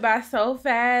day went by so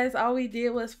fast. All we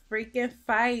did was freaking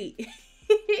fight.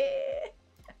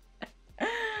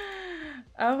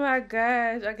 Oh my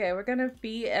gosh. Okay, we're gonna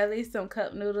feed Ellie some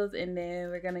cup noodles and then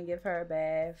we're gonna give her a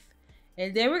bath.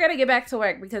 And then we're gonna get back to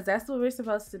work because that's what we're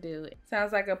supposed to do.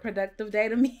 Sounds like a productive day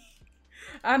to me.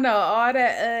 I know, all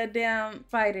that damn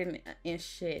fighting and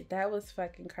shit. That was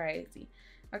fucking crazy.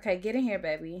 Okay, get in here,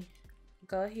 baby.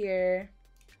 Go here.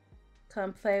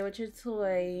 Come play with your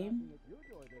toy.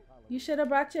 You should have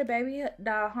brought your baby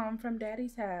doll home from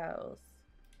daddy's house.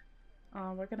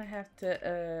 We're gonna have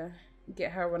to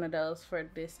get her one of those for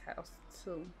this house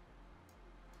too.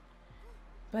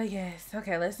 But yes,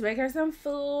 okay, let's make her some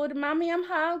food. Mommy, I'm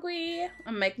hungry.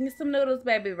 I'm making some noodles,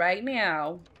 baby, right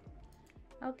now.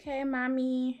 Okay,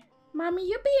 mommy. Mommy,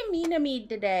 you're being mean to me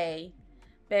today.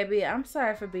 Baby, I'm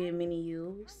sorry for being mean to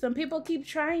you. Some people keep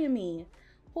trying me.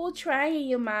 Who trying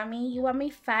you, mommy? You want me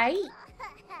to fight?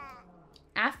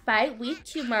 I fight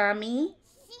with you, mommy.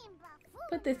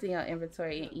 Put this in your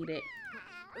inventory and eat it.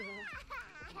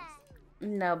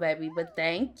 No, baby, but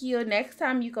thank you. Next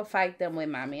time you can fight them with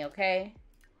mommy, okay?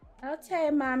 Okay,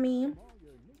 mommy.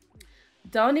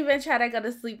 Don't even try to go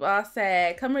to sleep all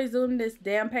sad. Come resume this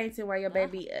damn painting while your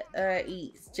baby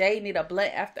eats. Jay need a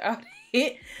blunt after all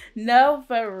that. No,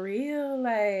 for real.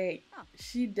 Like,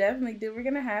 she definitely did. We're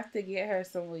gonna have to get her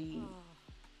some weed.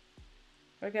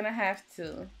 We're gonna have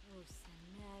to.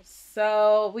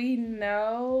 So, we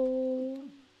know...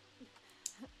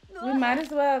 We might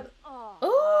as well...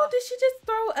 Oh, did she just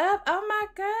throw up? Oh my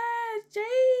God,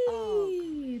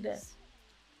 Jade!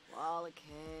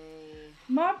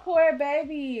 My poor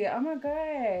baby. Oh my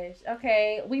gosh.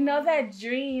 Okay, we know that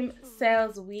Dream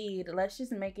sells weed. Let's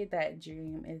just make it that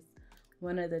Dream is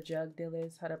one of the drug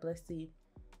dealers. Hold up, let's see.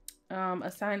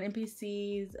 Assigned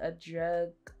NPCs, a drug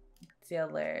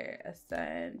dealer,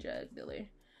 assigned drug dealer.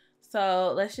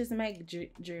 So let's just make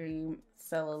Dream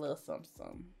sell a little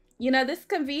something. You know, this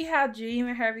can be how Dream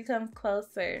and her become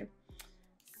closer.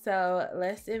 So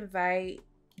let's invite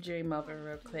Dream over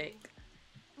real quick.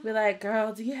 Be like,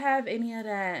 girl, do you have any of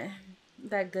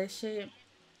that good shit?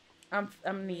 I'm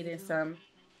needing some.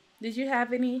 Did you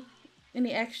have any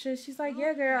extras? She's like,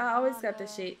 yeah, girl, I always got the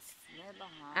shits.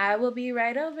 I will be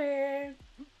right over.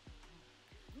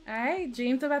 All right,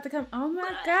 Dream's about to come. Oh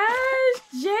my gosh,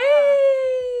 Jay!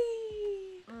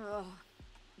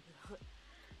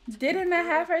 Didn't I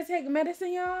have her take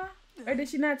medicine, y'all? Or did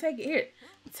she not take it? Here,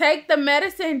 take the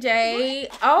medicine, Jay.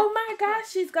 Oh my gosh,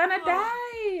 she's gonna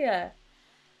die.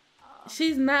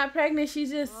 She's not pregnant. She's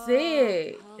just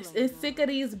sick. It's sick of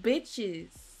these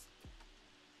bitches.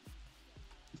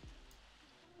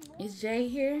 Is Jay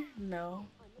here? No.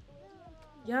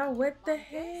 Y'all, what the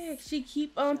heck? She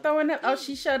keep on throwing up. Oh,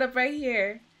 she showed up right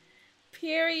here.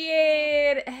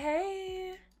 Period.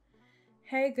 Hey.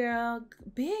 Hey, girl.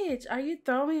 Bitch, are you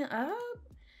throwing up?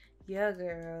 Yeah,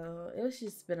 girl. It was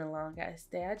just been a long ass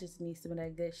day. I just need some of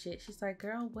that good shit. She's like,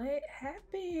 girl, what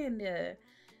happened?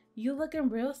 You looking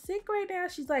real sick right now.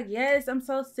 She's like, yes, I'm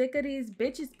so sick of these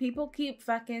bitches. People keep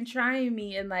fucking trying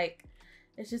me and like,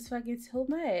 it's just fucking too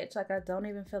much. Like, I don't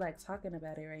even feel like talking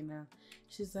about it right now.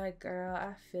 She's like, girl,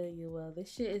 I feel you. Well,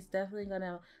 this shit is definitely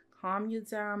gonna calm you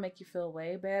down, make you feel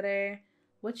way better.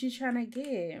 What you trying to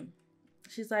get?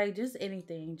 She's like, just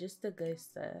anything, just the good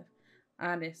stuff.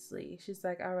 Honestly. She's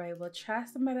like, all right, well, try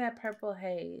some of that purple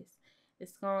haze.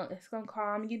 It's gonna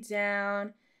calm you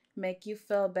down, make you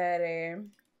feel better.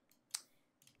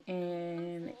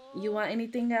 And you want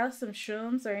anything else? Some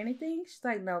shrooms or anything? She's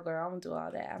like, no, girl, I won't do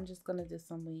all that. I'm just gonna do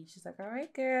some weed. She's like, all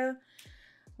right, girl.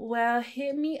 Well,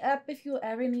 hit me up if you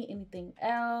ever need anything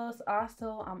else.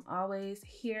 Also, I'm always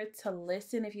here to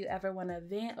listen if you ever want to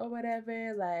vent or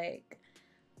whatever. Like,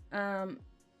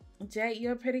 Jay,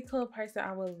 you're a pretty cool person.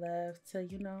 I would love to,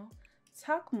 you know,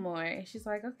 talk more. And she's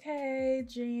like, okay,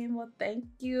 Dream. Well, thank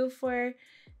you for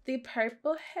the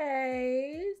purple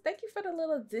haze. Thank you for the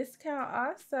little discount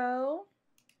also.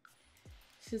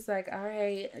 She's like, all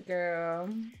right, girl.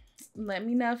 Let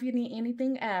me know if you need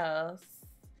anything else.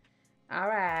 All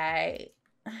right.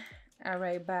 All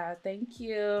right, bye. Thank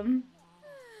you.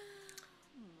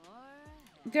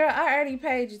 Girl, I already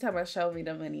paid you. Talking about show me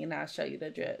the money and I'll show you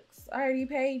the drugs. I already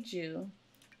paid you.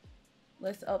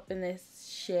 Let's open this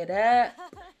shit up.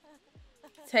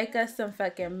 Take us some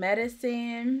fucking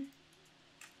medicine.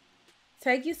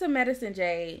 Take you some medicine,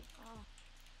 Jade.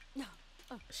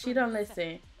 She don't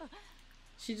listen.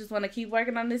 She just want to keep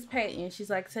working on this painting.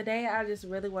 She's like, today I just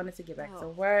really wanted to get back to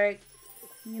work.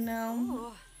 You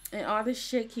know? And all this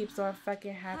shit keeps on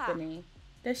fucking happening.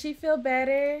 Does she feel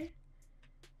better?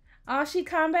 Oh, she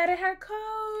combated her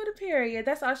cold, period.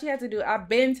 That's all she had to do. I've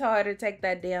been told her to take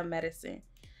that damn medicine.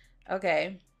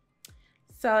 Okay.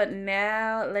 So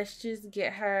now let's just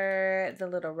get her the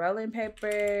little rolling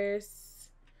papers.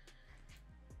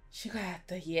 She got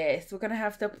the, yes, we're gonna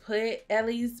have to put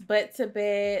Ellie's butt to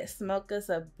bed, smoke us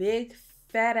a big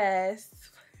fat ass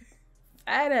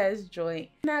joint.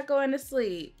 Not going to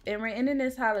sleep, and we're ending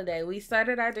this holiday. We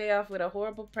started our day off with a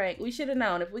horrible prank. We should have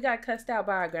known. If we got cussed out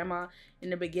by our grandma in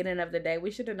the beginning of the day,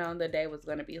 we should have known the day was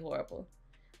gonna be horrible.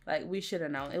 Like, we should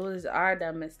have known. It was our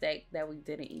dumb mistake that we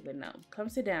didn't even know. Come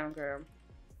sit down, girl.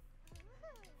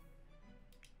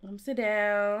 Come sit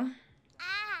down.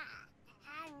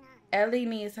 Ellie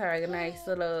needs her a nice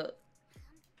little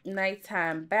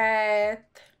nighttime bath.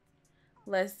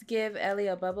 Let's give Ellie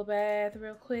a bubble bath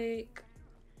real quick.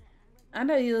 I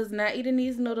know you was not eating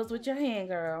these noodles with your hand,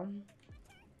 girl.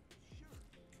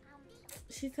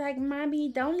 She's like, Mommy,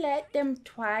 don't let them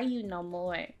try you no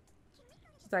more.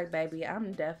 She's like, baby,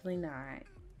 I'm definitely not.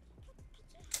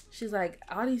 She's like,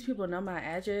 all these people know my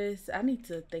address. I need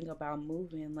to think about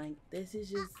moving. Like,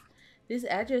 this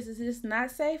address is just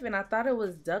not safe, and I thought it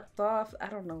was ducked off. I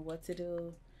don't know what to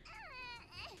do.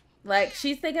 Like,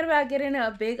 she's thinking about getting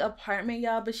a big apartment,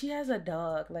 y'all, but she has a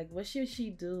dog. Like, what should she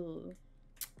do?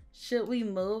 Should we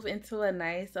move into a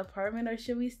nice apartment or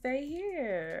should we stay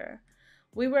here?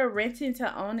 We were renting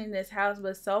to owning this house,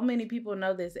 but so many people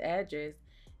know this address.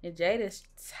 And Jade is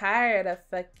tired of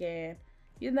fucking,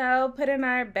 you know, putting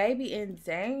our baby in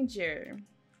danger.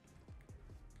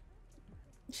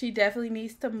 She definitely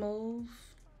needs to move.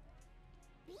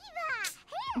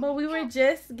 But we were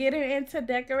just getting into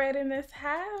decorating this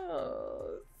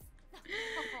house.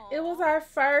 It was our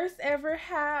first ever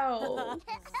house.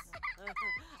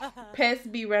 Pets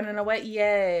be running away.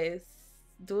 Yes.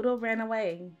 Doodle ran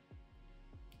away.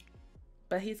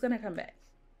 But he's gonna come back.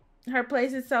 Her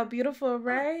place is so beautiful,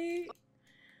 right?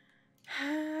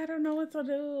 I don't know what to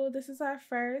do. This is our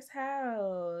first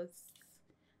house.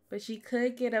 But she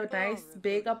could get a nice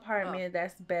big apartment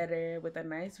that's better with a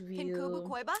nice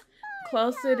view.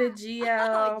 Closer to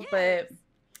Geo, but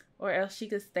or else she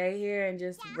could stay here and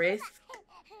just risk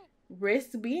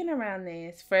being around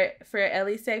this for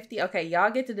Ellie's safety. Okay, y'all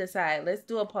get to decide. Let's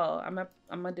do a poll. I'm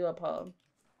gonna do a poll.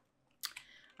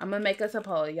 I'm gonna make us a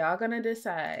poll. Y'all gonna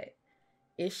decide.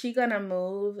 Is she gonna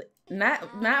move? Not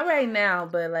right now,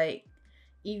 but like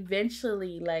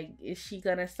eventually, like, is she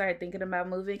gonna start thinking about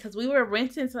moving? Because we were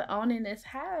renting to owning this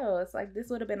house. Like,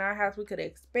 this would have been our house. We could have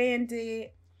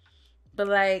expanded. But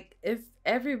like, if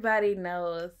everybody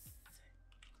knows.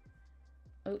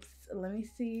 Oops, let me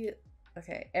see.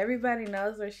 Okay, everybody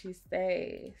knows where she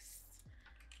stays.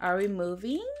 Are we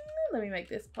moving? Let me make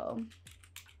this poll.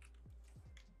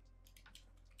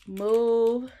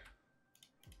 Move,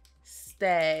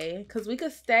 stay. Because we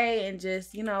could stay and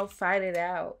just, you know, fight it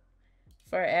out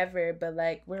forever. But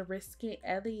like, we're risking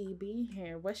Ellie being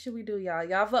here. What should we do, y'all?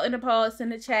 Y'all vote in the polls in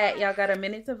the chat. Y'all got a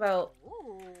minute to vote.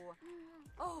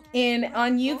 And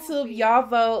on YouTube, y'all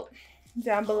vote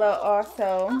down below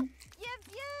also.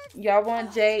 Y'all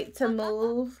want Jade to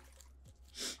move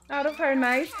out of her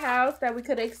nice house that we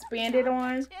could have expanded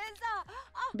on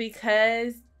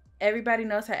because everybody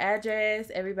knows her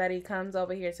address. Everybody comes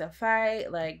over here to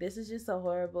fight. Like, this is just a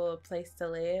horrible place to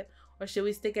live. Or should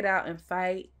we stick it out and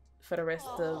fight for the rest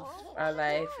of our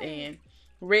life and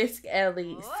risk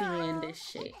Ellie seeing this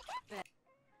shit?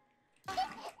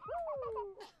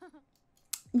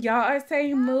 Y'all are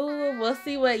saying move. We'll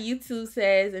see what YouTube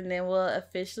says and then we'll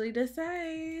officially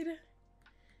decide.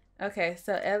 Okay,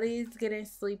 so Ellie's getting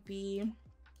sleepy.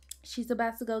 She's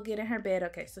about to go get in her bed.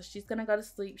 Okay, so she's gonna go to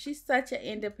sleep. She's such an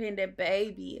independent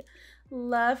baby.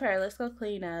 Love her. Let's go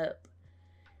clean up.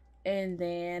 And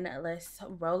then let's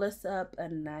roll us up a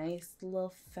nice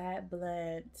little fat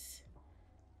blunt.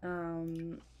 How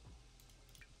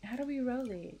do we roll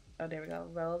it? Oh, there we go.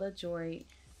 Roll a joint.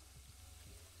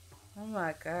 Oh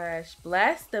my gosh.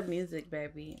 Blast the music,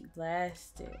 baby.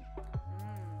 Blast it.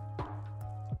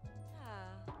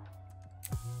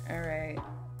 Alright.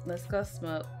 Let's go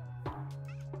smoke.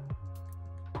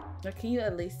 Or can you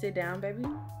at least sit down, baby?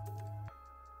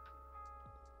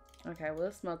 Okay,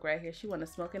 we'll smoke right here. She want to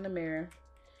smoke in the mirror.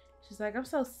 She's like, I'm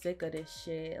so sick of this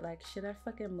shit. Like, should I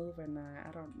fucking move or not?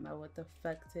 I don't know what the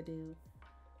fuck to do.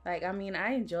 Like, I mean,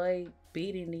 I enjoy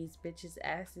beating these bitches'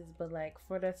 asses, but like,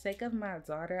 for the sake of my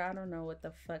daughter, I don't know what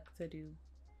the fuck to do.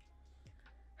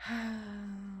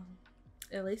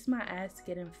 At least my ass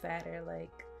getting fatter,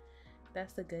 like,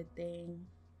 that's a good thing,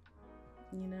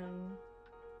 you know?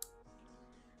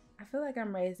 I feel like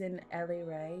I'm raising Ellie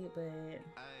right, but...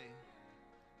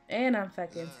 And I'm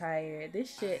fucking tired.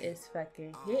 This shit is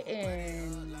fucking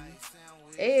hitting.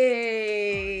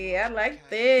 Hey, I like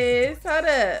this. Hold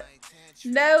up.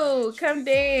 No, come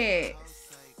dance.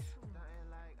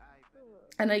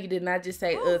 I know you did not just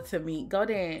say to me. Go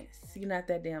dance. You're not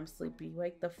that damn sleepy.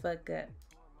 Wake the fuck up.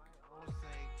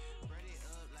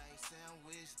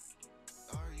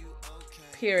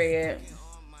 Period.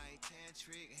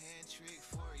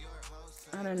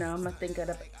 I don't know. I'm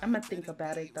gonna think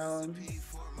about it though.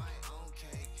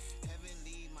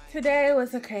 Today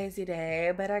was a crazy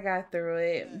day, but I got through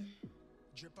it.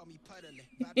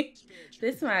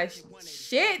 This my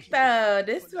shit though.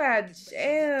 This my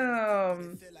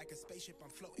jam.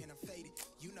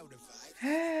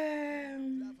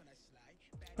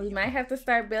 We might have to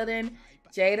start building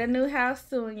Jade a new house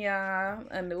soon, y'all.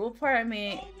 A new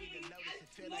apartment.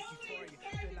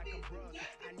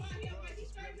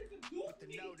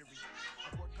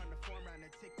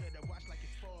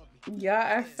 Y'all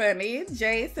are funny.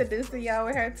 Jade seducing y'all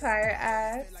with her tired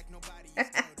eyes.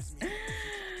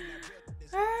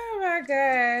 Oh my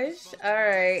gosh.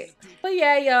 Alright. But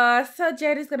yeah, y'all. So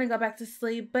Jade is gonna go back to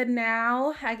sleep. But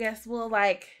now, I guess we'll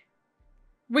like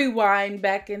rewind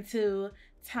back into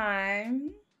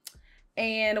time.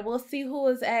 And we'll see who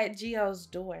is at Geo's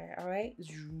door. Alright.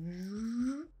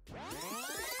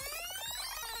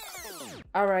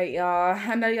 Alright, y'all.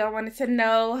 I know y'all wanted to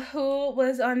know who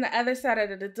was on the other side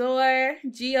of the door.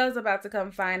 Geo's about to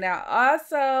come find out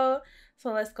also.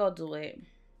 So let's go do it.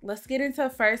 Let's get into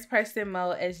first person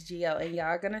mode as Geo. And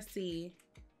y'all gonna see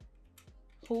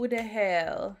who the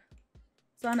hell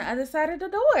is on the other side of the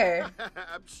door.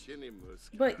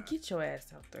 But get your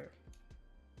ass out there.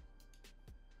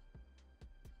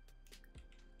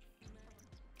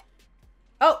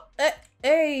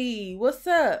 Hey, what's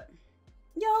up?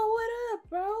 Yo, what up,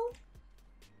 bro?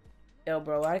 Yo,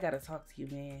 bro, I gotta talk to you,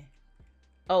 man.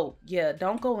 Oh, yeah,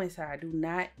 don't go inside. Do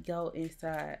not go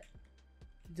inside.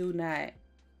 Do not.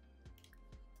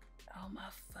 Oh, my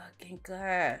fucking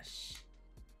gosh.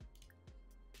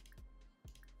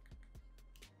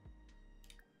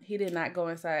 He did not go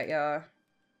inside, y'all.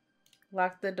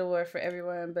 Lock the door for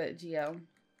everyone but Gio.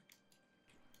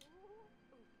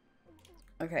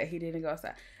 Okay, he didn't go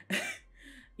outside.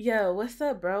 Yo, what's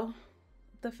up, bro?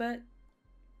 What the fuck?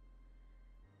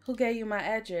 Who gave you my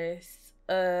address?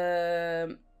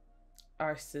 Our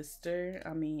sister.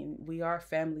 I mean, we are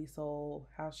family, so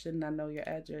how shouldn't I know your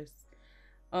address?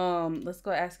 Let's go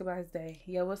ask about his day.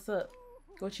 Yo, what's up?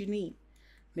 What you need?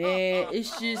 Man,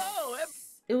 it's just,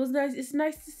 it was nice. It's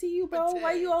nice to see you, bro.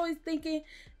 Why you always thinking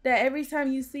that every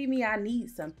time you see me, I need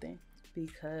something?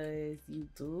 Because you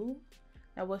do.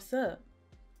 Now, what's up?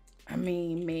 I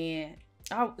mean, man,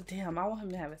 damn, I want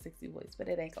him to have a sexy voice, but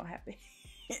it ain't gonna happen.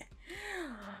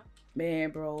 Man,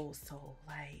 bro, so,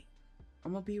 like,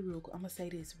 I'm gonna say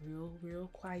this real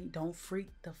quiet. Don't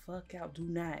freak the fuck out. Do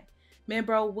not. Man,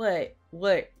 bro, what?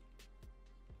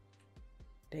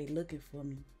 They looking for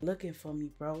me. Looking for me,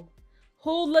 bro.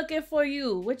 Who looking for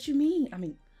you? What you mean? I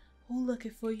mean, who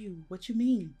looking for you? What you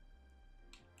mean?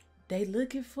 They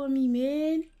looking for me,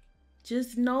 man.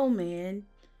 Just know, man.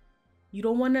 You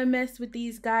don't want to mess with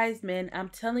these guys, man. I'm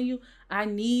telling you, I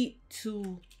need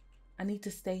to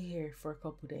stay here for a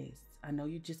couple days. I know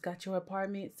you just got your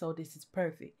apartment, so this is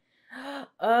perfect.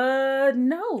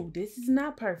 No, this is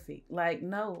not perfect. Like,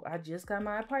 no, I just got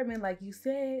my apartment, like you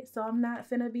said, so I'm not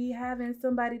finna be having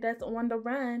somebody that's on the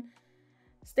run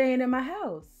staying in my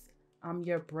house. I'm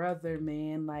your brother,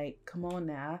 man. Like, come on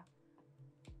now.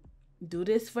 Do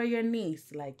this for your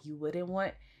niece. Like, you wouldn't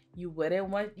want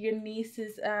your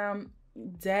niece's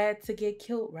dad to get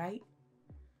killed, right?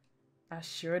 I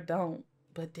sure don't.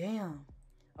 But damn.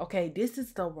 Okay, this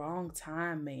is the wrong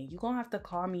time, man. You're gonna have to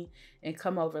call me and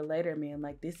come over later, man.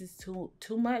 Like, this is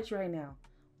too much right now.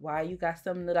 Why you got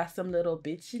some little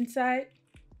bitch inside?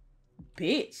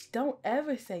 Bitch, don't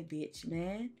ever say bitch,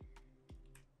 man.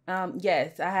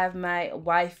 Yes, I have my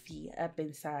wifey up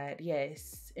inside.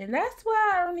 Yes. And that's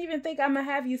why I don't even think I'm gonna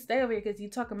have you stay over here, because you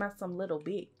talking about some little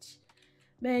bitch.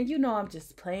 Man, you know I'm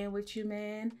just playing with you,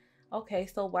 man. Okay,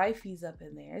 so wifey's up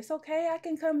in there. It's okay, I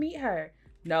can come meet her.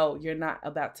 No, you're not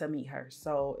about to meet her.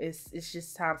 So it's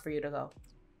just time for you to go.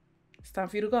 It's time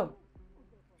for you to go.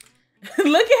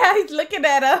 Look at how he's looking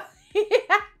at her.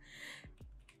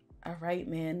 All right,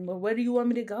 man. Well, where do you want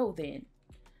me to go then?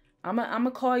 I'm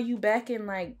gonna call you back in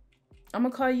like, I'm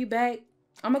gonna call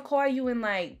you in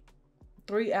like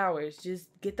 3 hours. Just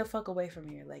get the fuck away from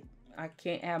here. Like, I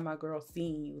can't have my girl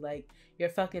seeing you. Like, you're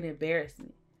fucking embarrassing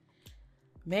me.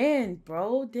 Man,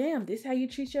 bro, damn, this how you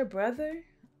treat your brother?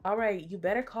 All right, you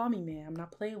better call me, man. I'm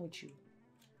not playing with you.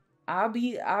 I'll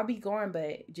be going,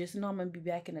 but just know I'm gonna be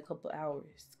back in a couple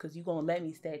hours, cause you gonna let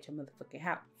me stay at your motherfucking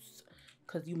house,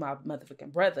 cause you my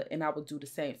motherfucking brother, and I will do the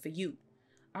same for you.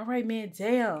 All right, man.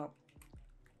 Damn.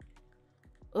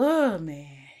 Oh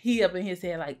man, he up in his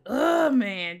head like, oh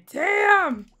man,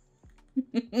 damn.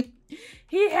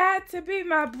 He had to be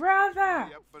my brother.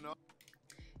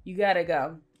 You gotta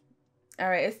go. All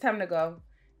right, it's time to go.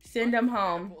 Send him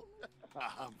home.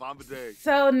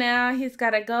 So now he's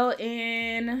gotta go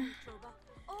in.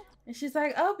 And she's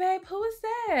like, oh, babe, who is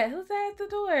that? Who's that at the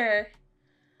door?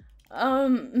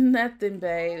 Nothing,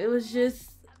 babe. It was just,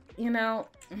 you know,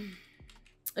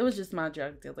 it was just my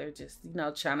drug dealer just, you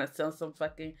know, trying to sell some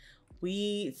fucking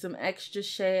weed, some extra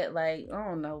shit. Like, I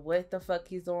don't know what the fuck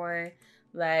he's on.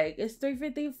 Like, it's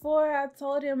 3:54. I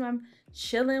told him I'm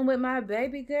chilling with my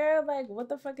baby girl. Like, what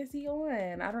the fuck is he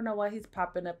on? I don't know why he's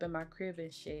popping up in my crib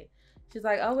and shit. She's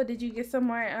like, oh, well, did you get some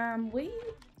more weed?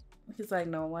 He's like,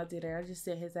 no, I didn't. I just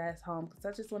sent his ass home because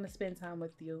I just want to spend time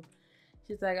with you.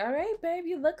 She's like, all right, babe,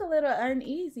 you look a little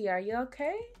uneasy. Are you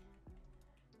okay?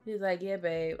 He's like, yeah,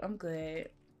 babe, I'm good.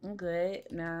 I'm good.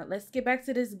 Now, let's get back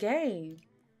to this game.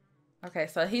 Okay,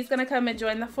 so he's going to come and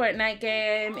join the Fortnite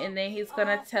game, and then he's going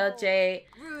to tell Jade,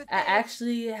 I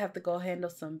actually have to go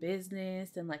handle some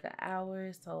business in like an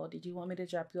hour, so did you want me to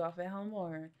drop you off at home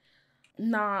or?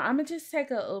 Nah, I'm going to just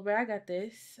take a Uber. I got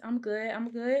this. I'm good.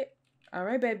 I'm good. All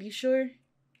right, babe, you sure?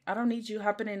 I don't need you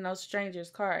hopping in no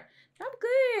stranger's car. I'm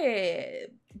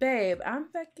good. Babe, I'm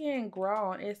fucking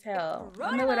grown as hell.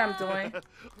 I know what I'm doing.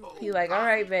 He like, all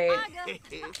right, babe.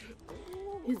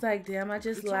 He's like, damn, I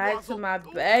just lied to my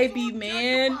baby,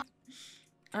 man.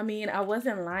 I mean, I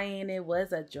wasn't lying. It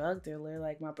was a drug dealer.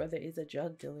 Like, my brother is a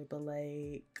drug dealer, but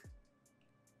like,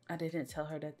 I didn't tell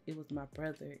her that it was my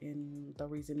brother and the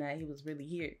reason that he was really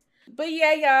here. But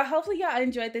yeah, y'all, hopefully y'all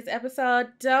enjoyed this episode.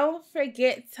 Don't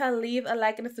forget to leave a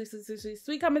like and a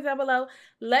sweet comment down below.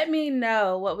 Let me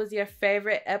know what was your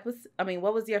favorite episode.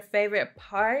 What was your favorite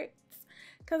part?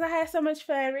 Because I had so much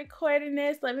fun recording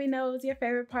this. Let me know what was your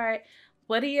favorite part.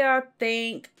 What do y'all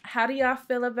think? How do y'all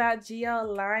feel about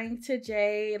Gio lying to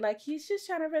Jay? Like, he's just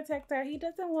trying to protect her. He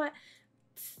doesn't want...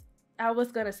 I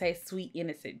was going to say sweet,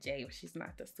 innocent Jay, but she's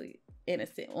not the sweet,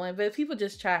 innocent one. But people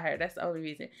just try her. That's the only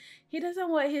reason. He doesn't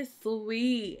want his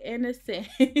sweet, innocent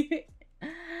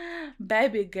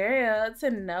baby girl to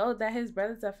know that his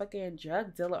brother's a fucking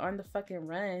drug dealer on the fucking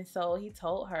run. So he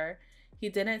told her. He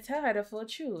didn't tell her the full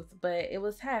truth, but it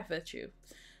was half the truth.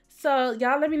 So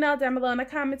y'all let me know down below in the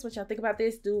comments what y'all think about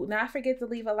this. Do not forget to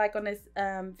leave a like on this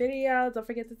video. Don't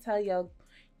forget to tell your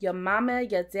mama,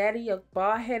 your daddy, your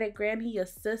bald-headed granny, your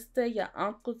sister, your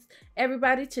uncles,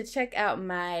 everybody to check out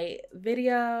my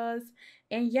videos.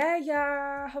 And yeah,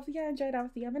 y'all. Hopefully y'all enjoyed. I'll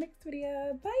see you in my next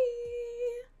video.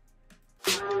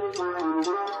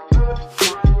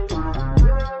 Bye.